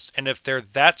financed. And if they're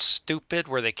that stupid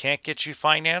where they can't get you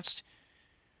financed,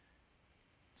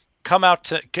 come out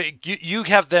to, you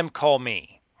have them call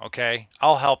me, okay?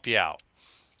 I'll help you out,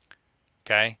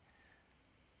 okay?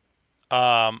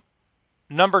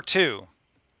 Number 2,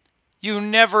 you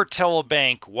never tell a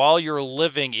bank while you're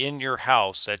living in your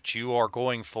house that you are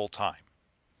going full time.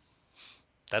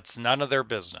 That's none of their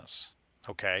business,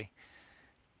 okay?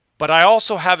 But I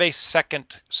also have a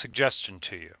second suggestion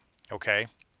to you, okay?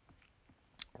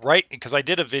 Right, because I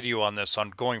did a video on this,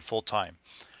 on going full time.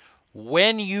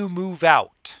 When you move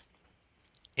out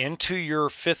into your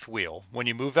 5th wheel, when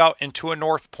you move out into a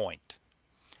North Point,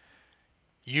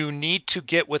 you need to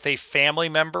get with a family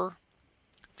member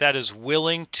that is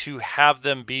willing to have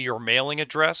them be your mailing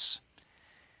address,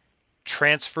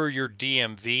 transfer your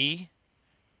DMV,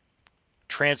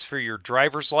 transfer your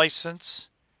driver's license,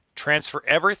 transfer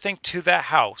everything to that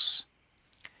house,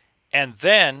 and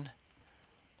then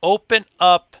open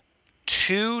up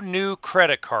 2 new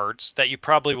credit cards that you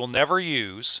probably will never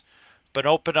use, but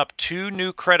open up 2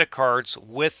 new credit cards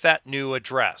with that new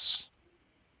address.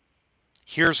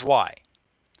 Here's why.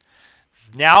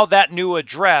 Now that new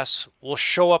address will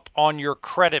show up on your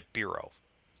credit bureau.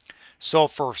 So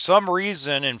for some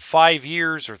reason in 5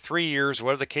 years or 3 years,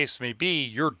 whatever the case may be,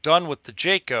 you're done with the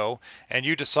Jayco and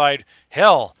you decide,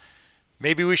 hell,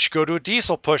 maybe we should go to a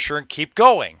diesel pusher and keep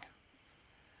going.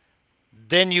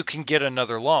 Then you can get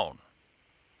another loan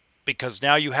because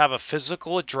now you have a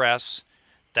physical address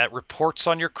that reports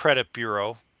on your credit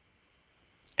bureau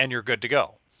and you're good to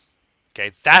go.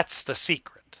 Okay, that's the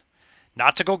secret.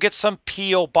 Not to go get some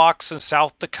P.O. box in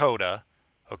South Dakota,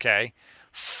 okay?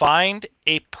 Find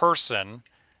a person,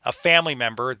 a family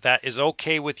member that is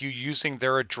okay with you using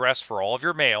their address for all of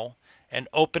your mail and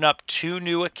open up 2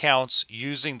 new accounts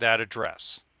using that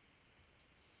address.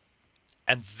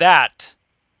 And that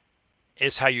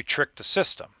is how you trick the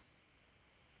system.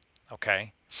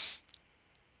 Okay?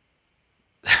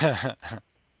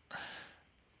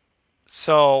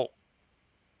 So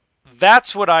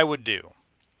that's what I would do.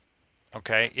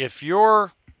 Okay?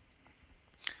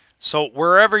 So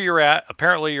wherever you're at,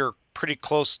 apparently you're pretty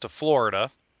close to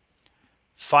Florida,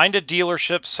 find a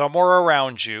dealership somewhere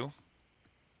around you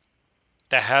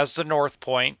that has the North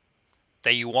Point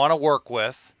that you want to work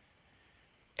with,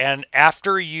 and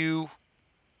after you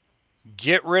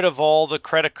get rid of all the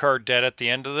credit card debt at the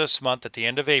end of this month, at the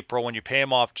end of April, when you pay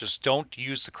them off, just don't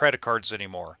use the credit cards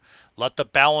anymore. Let the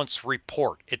balance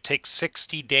report. It takes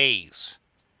 60 days.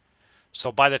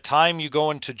 So by the time you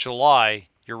go into July,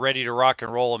 you're ready to rock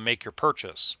and roll and make your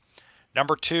purchase.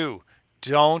 Number 2,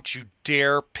 don't you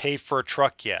dare pay for a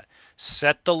truck yet.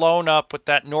 Set the loan up with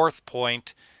that North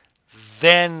Point,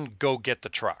 then go get the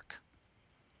truck.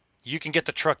 You can get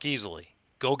the truck easily.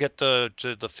 Go get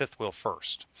the fifth wheel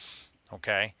first.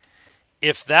 Okay?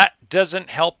 If that doesn't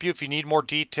help you, if you need more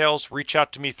details, reach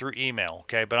out to me through email.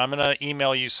 Okay? But I'm going to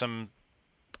email you some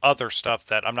other stuff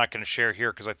that I'm not going to share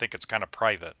here because I think it's kind of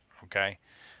private. Okay?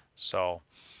 So,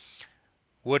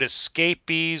 would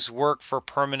escapees work for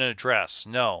permanent address?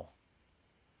 No.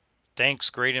 Thanks,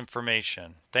 great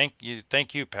information. Thank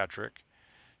you, Patrick.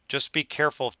 Just be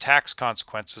careful of tax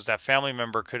consequences. That family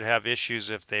member could have issues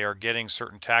if they are getting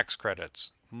certain tax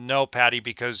credits. No, Patty,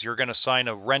 because you're going to sign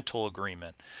a rental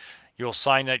agreement. You'll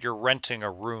sign that you're renting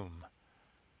a room.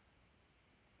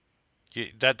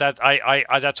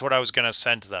 That's what I was going to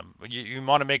send to them. You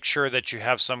want to make sure that you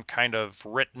have some kind of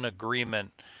written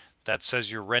agreement that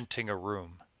says you're renting a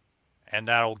room, and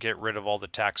that'll get rid of all the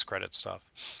tax credit stuff.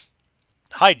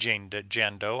 Hi, Jan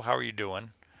Doe. How are you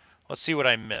doing? Let's see what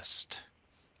I missed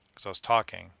because I was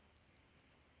talking.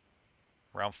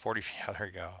 Around 40. Yeah, there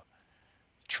you go.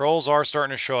 Trolls are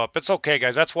starting to show up. It's okay,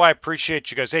 guys. That's why I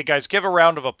appreciate you guys. Hey, guys, give a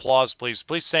round of applause, please.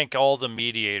 Please thank all the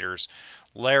mediators.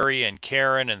 Larry and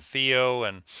Karen and Theo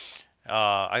and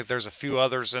there's a few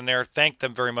others in there. Thank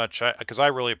them very much because I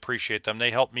really appreciate them.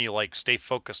 They help me like stay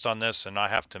focused on this and I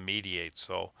have to mediate.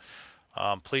 So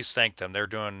please thank them. They're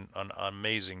doing an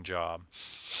amazing job.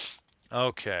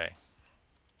 Okay.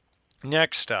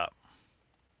 Next up.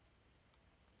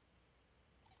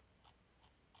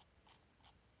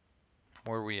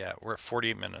 Where are we at? We're at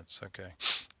 48 minutes. Okay.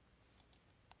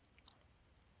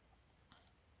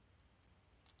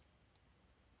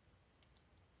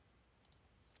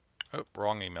 Oh,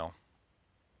 wrong email.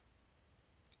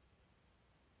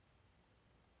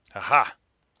 Aha.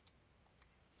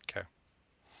 Okay.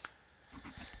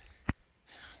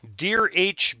 Dear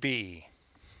HB.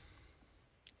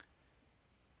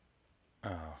 Oh,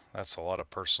 that's a lot of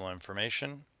personal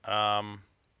information. Dear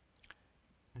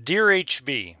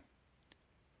HB.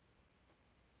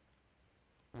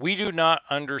 We do not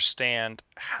understand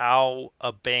how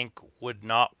a bank would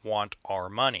not want our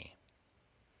money.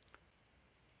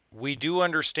 We do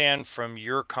understand from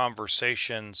your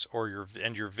conversations or your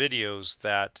videos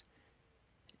that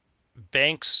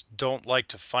banks don't like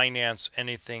to finance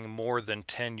anything more than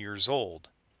 10 years old.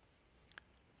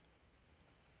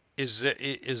 Is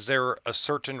there a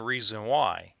certain reason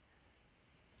why?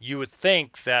 You would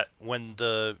think that when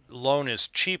the loan is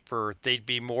cheaper, they'd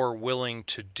be more willing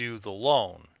to do the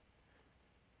loan.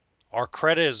 Our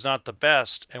credit is not the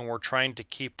best, and we're trying to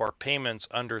keep our payments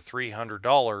under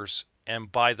 $300.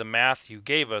 And by the math you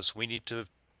gave us, we need to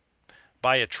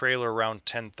buy a trailer around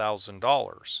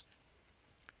 $10,000,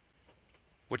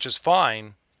 which is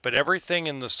fine. But everything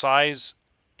in the size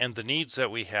and the needs that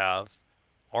we have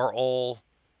are all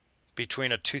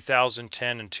between a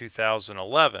 2010 and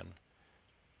 2011.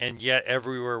 and yet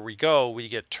everywhere we go, we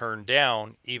get turned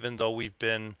down, even though we've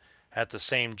been at the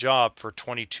same job for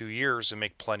 22 years and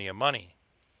make plenty of money.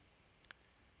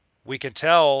 We can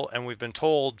tell, and we've been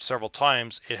told several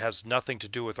times, it has nothing to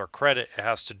do with our credit. It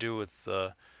has to do with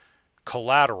the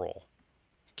collateral.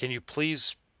 Can you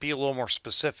please be a little more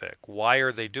specific? Why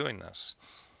are they doing this?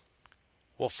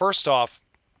 Well, first off,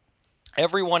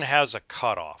 everyone has a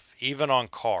cutoff, even on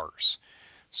cars.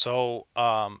 So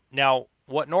now,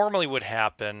 what normally would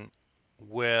happen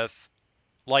with,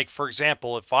 like, for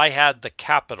example, if I had the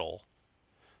capital,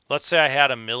 let's say I had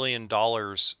 $1 million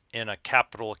in a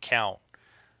capital account,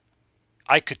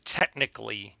 I could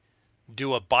technically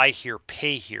do a buy here,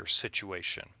 pay here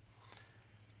situation.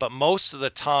 But most of the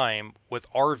time, with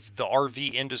the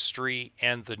RV industry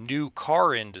and the new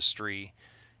car industry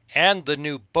and the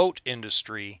new boat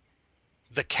industry,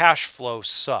 the cash flow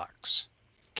sucks.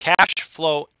 Cash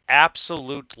flow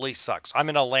absolutely sucks. I'm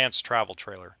in a Lance travel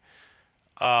trailer.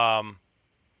 Um,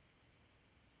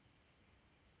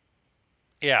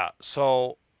 yeah,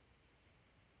 so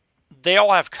they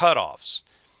all have cutoffs.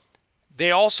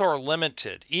 They also are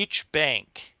limited. Each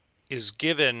bank is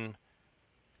given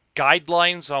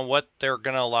guidelines on what they're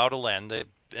going to allow to lend,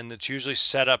 and it's usually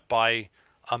set up by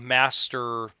a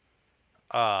master.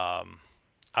 I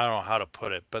don't know how to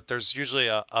put it, but there's usually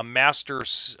a master.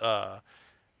 Oh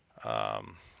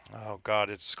God,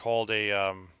 it's called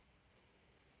a.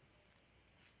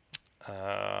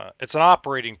 It's an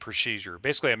operating procedure,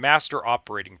 basically a master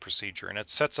operating procedure, and it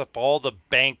sets up all the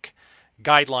bank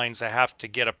guidelines that have to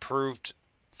get approved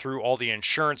through all the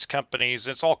insurance companies.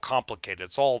 It's all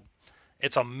complicated.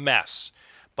 It's a mess.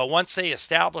 But once they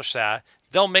establish that,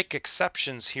 they'll make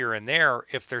exceptions here and there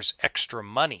if there's extra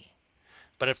money.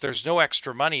 But if there's no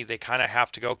extra money, they kind of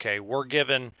have to go, okay, we're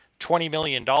given $20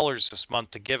 million this month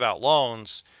to give out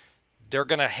loans. They're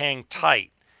going to hang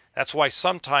tight. That's why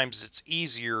sometimes it's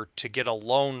easier to get a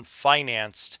loan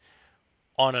financed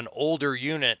on an older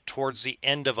unit towards the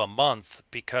end of a month,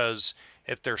 because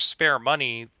if there's spare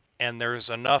money and there's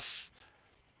enough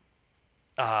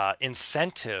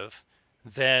incentive,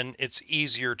 then it's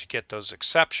easier to get those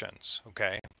exceptions.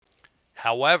 Okay.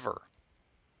 However,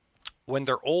 when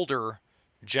they're older,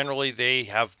 generally they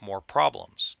have more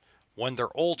problems. When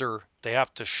they're older, they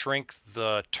have to shrink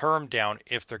the term down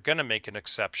if they're going to make an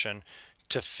exception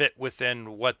to fit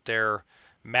within what their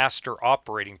master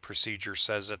operating procedure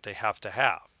says that they have to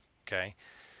have. Okay.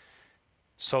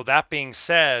 So that being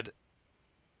said,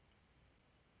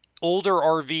 older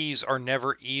RVs are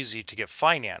never easy to get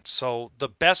financed. So the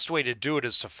best way to do it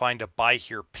is to find a buy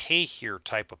here, pay here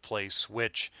type of place,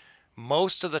 which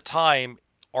most of the time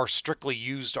are strictly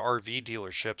used RV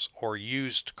dealerships or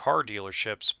used car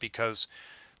dealerships, because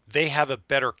they have a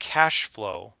better cash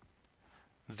flow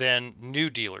than new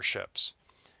dealerships.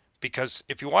 Because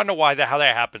if you want to know how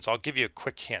that happens, I'll give you a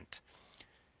quick hint.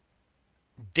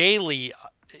 Daily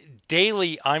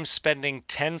I'm spending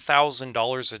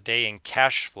 $10,000 a day in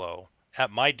cash flow at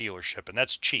my dealership, and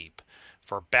that's cheap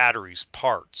for batteries,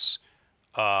 parts,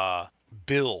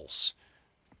 bills.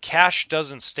 Cash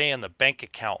doesn't stay in the bank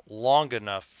account long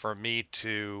enough for me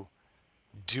to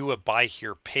do a buy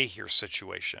here, pay here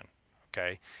situation.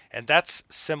 Okay. And that's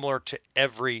similar to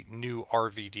every new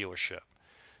RV dealership.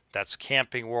 That's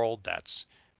Camping World. That's,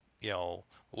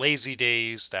 Lazy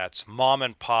Days. That's Mom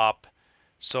and Pop.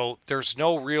 So there's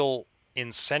no real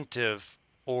incentive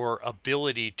or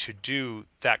ability to do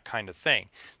that kind of thing.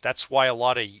 That's why a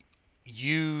lot of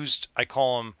used,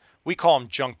 we call them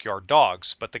junkyard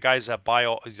dogs, but the guys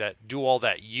that do all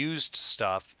that used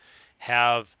stuff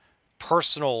have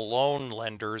personal loan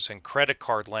lenders and credit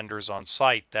card lenders on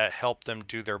site that help them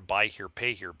do their buy here,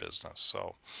 pay here business.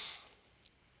 So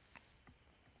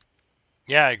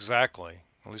yeah, exactly.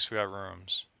 At least we got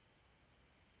rooms.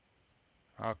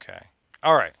 Okay.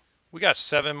 All right. We got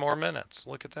 7 more minutes.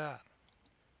 Look at that.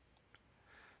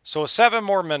 So 7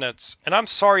 more minutes, and I'm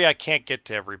sorry I can't get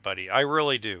to everybody. I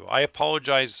really do. I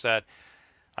apologize that,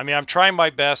 I'm trying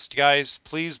my best, guys.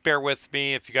 Please bear with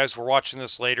me. If you guys were watching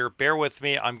this later, bear with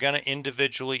me. I'm going to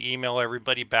individually email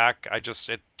everybody back.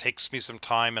 It takes me some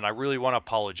time, and I really want to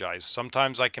apologize.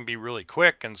 Sometimes I can be really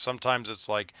quick, and sometimes it's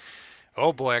like,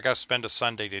 oh boy, I got to spend a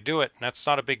Sunday to do it. And that's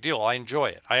not a big deal. I enjoy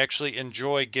it. I actually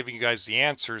enjoy giving you guys the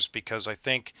answers, because I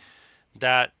think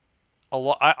that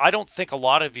I don't think a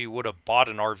lot of you would have bought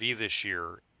an RV this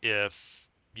year if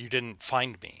you didn't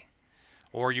find me.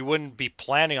 Or you wouldn't be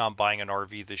planning on buying an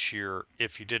RV this year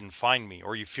if you didn't find me,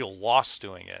 or you feel lost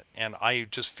doing it. And I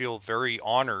just feel very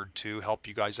honored to help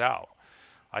you guys out.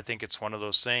 I think it's one of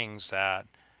those things that,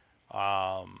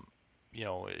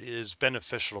 is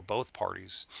beneficial to both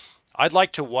parties. I'd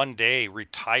like to one day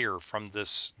retire from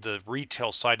the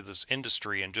retail side of this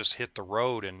industry and just hit the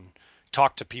road and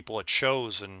talk to people at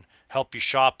shows and help you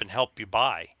shop and help you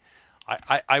buy.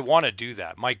 I want to do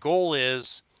that. My goal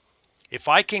is if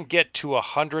I can get to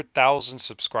 100,000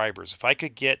 subscribers, if I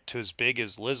could get to as big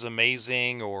as Liz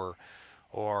Amazing or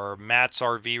Matt's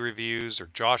RV reviews or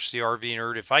Josh the RV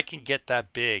nerd, if I can get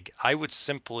that big, I would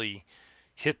simply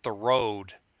hit the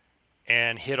road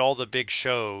and hit all the big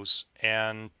shows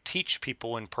and teach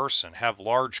people in person, have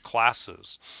large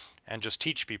classes and just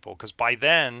teach people. Because by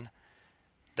then,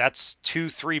 that's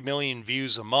 2-3 million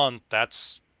views a month.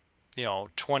 That's,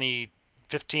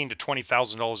 15 to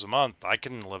 $20,000 a month. I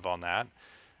can live on that.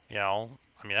 I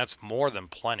mean, that's more than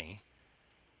plenty.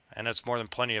 And it's more than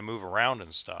plenty to move around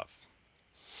and stuff.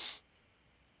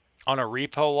 On a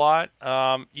repo lot,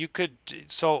 you could,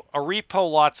 so a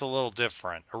repo lot's a little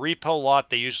different. A repo lot,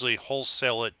 they usually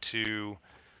wholesale it to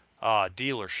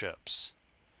dealerships.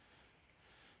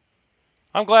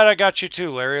 I'm glad I got you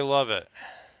too, Larry. Love it.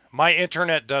 My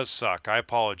internet does suck. I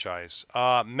apologize.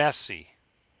 Messy.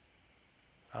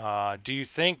 Do you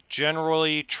think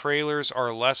generally trailers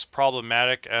are less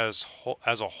problematic as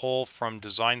a whole from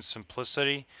design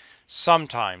simplicity?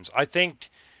 Sometimes. I think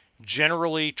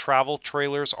generally travel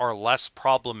trailers are less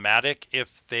problematic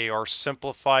if they are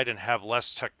simplified and have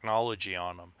less technology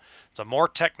on them. The more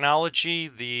technology,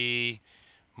 the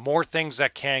more things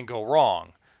that can go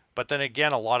wrong. But then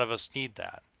again, a lot of us need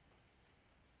that.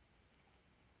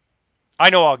 I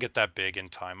know I'll get that big in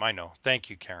time. I know. Thank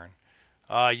you, Karen.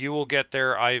 You will get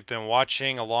there. I've been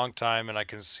watching a long time and I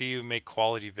can see you make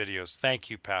quality videos. Thank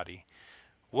you, Patty.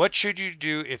 What should you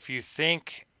do if you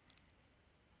think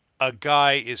a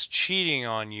guy is cheating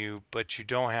on you but you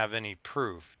don't have any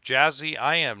proof? Jazzy,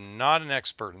 I am not an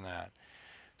expert in that.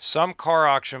 Some car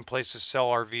auction places sell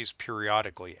RVs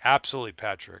periodically. Absolutely,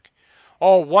 Patrick.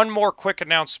 Oh, one more quick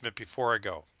announcement before I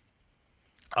go.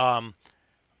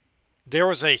 There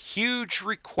was a huge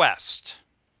request.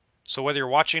 So whether you're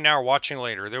watching now or watching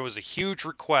later, there was a huge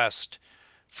request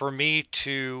for me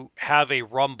to have a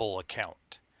Rumble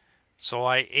account. So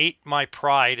I ate my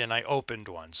pride and I opened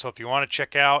one. So if you want to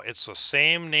check out, it's the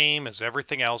same name as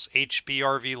everything else,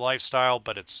 HBRV Lifestyle,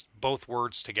 but it's both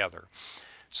words together.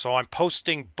 So I'm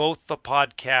posting both the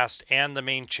podcast and the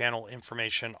main channel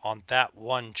information on that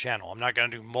one channel. I'm not going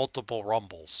to do multiple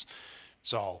Rumbles.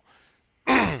 So,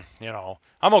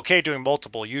 I'm okay doing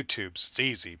multiple YouTubes. It's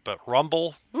easy. But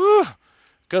Rumble, whew,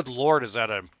 good Lord, is that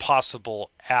an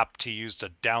impossible app to use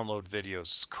to download videos.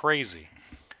 It's crazy.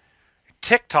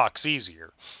 TikTok's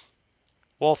easier.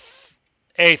 Well,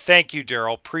 hey, thank you,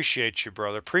 Daryl. Appreciate you,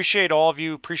 brother. Appreciate all of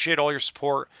you. Appreciate all your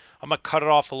support. I'm going to cut it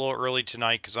off a little early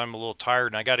tonight because I'm a little tired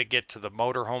and I got to get to the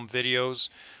motorhome videos.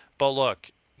 But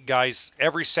look, guys,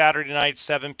 every Saturday night,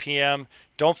 7 p.m.,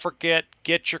 don't forget,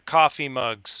 get your coffee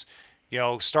mugs.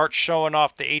 Start showing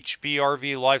off the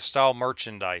HBRV lifestyle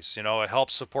merchandise. It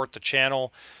helps support the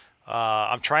channel.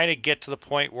 I'm trying to get to the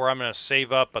point where I'm going to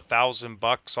save up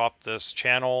 $1,000 off this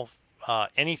channel.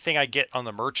 Anything I get on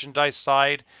the merchandise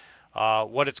side,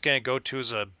 what it's going to go to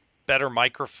is a better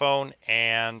microphone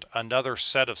and another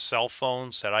set of cell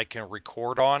phones that I can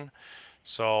record on.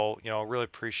 So, really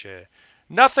appreciate it.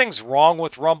 Nothing's wrong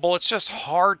with Rumble. It's just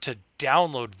hard to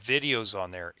download videos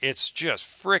on there. It's just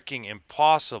freaking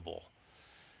impossible.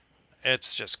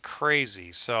 It's just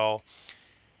crazy. So,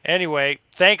 anyway,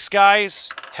 thanks,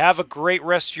 guys. Have a great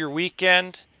rest of your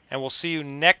weekend. And we'll see you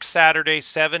next Saturday,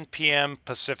 7 p.m.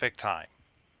 Pacific time.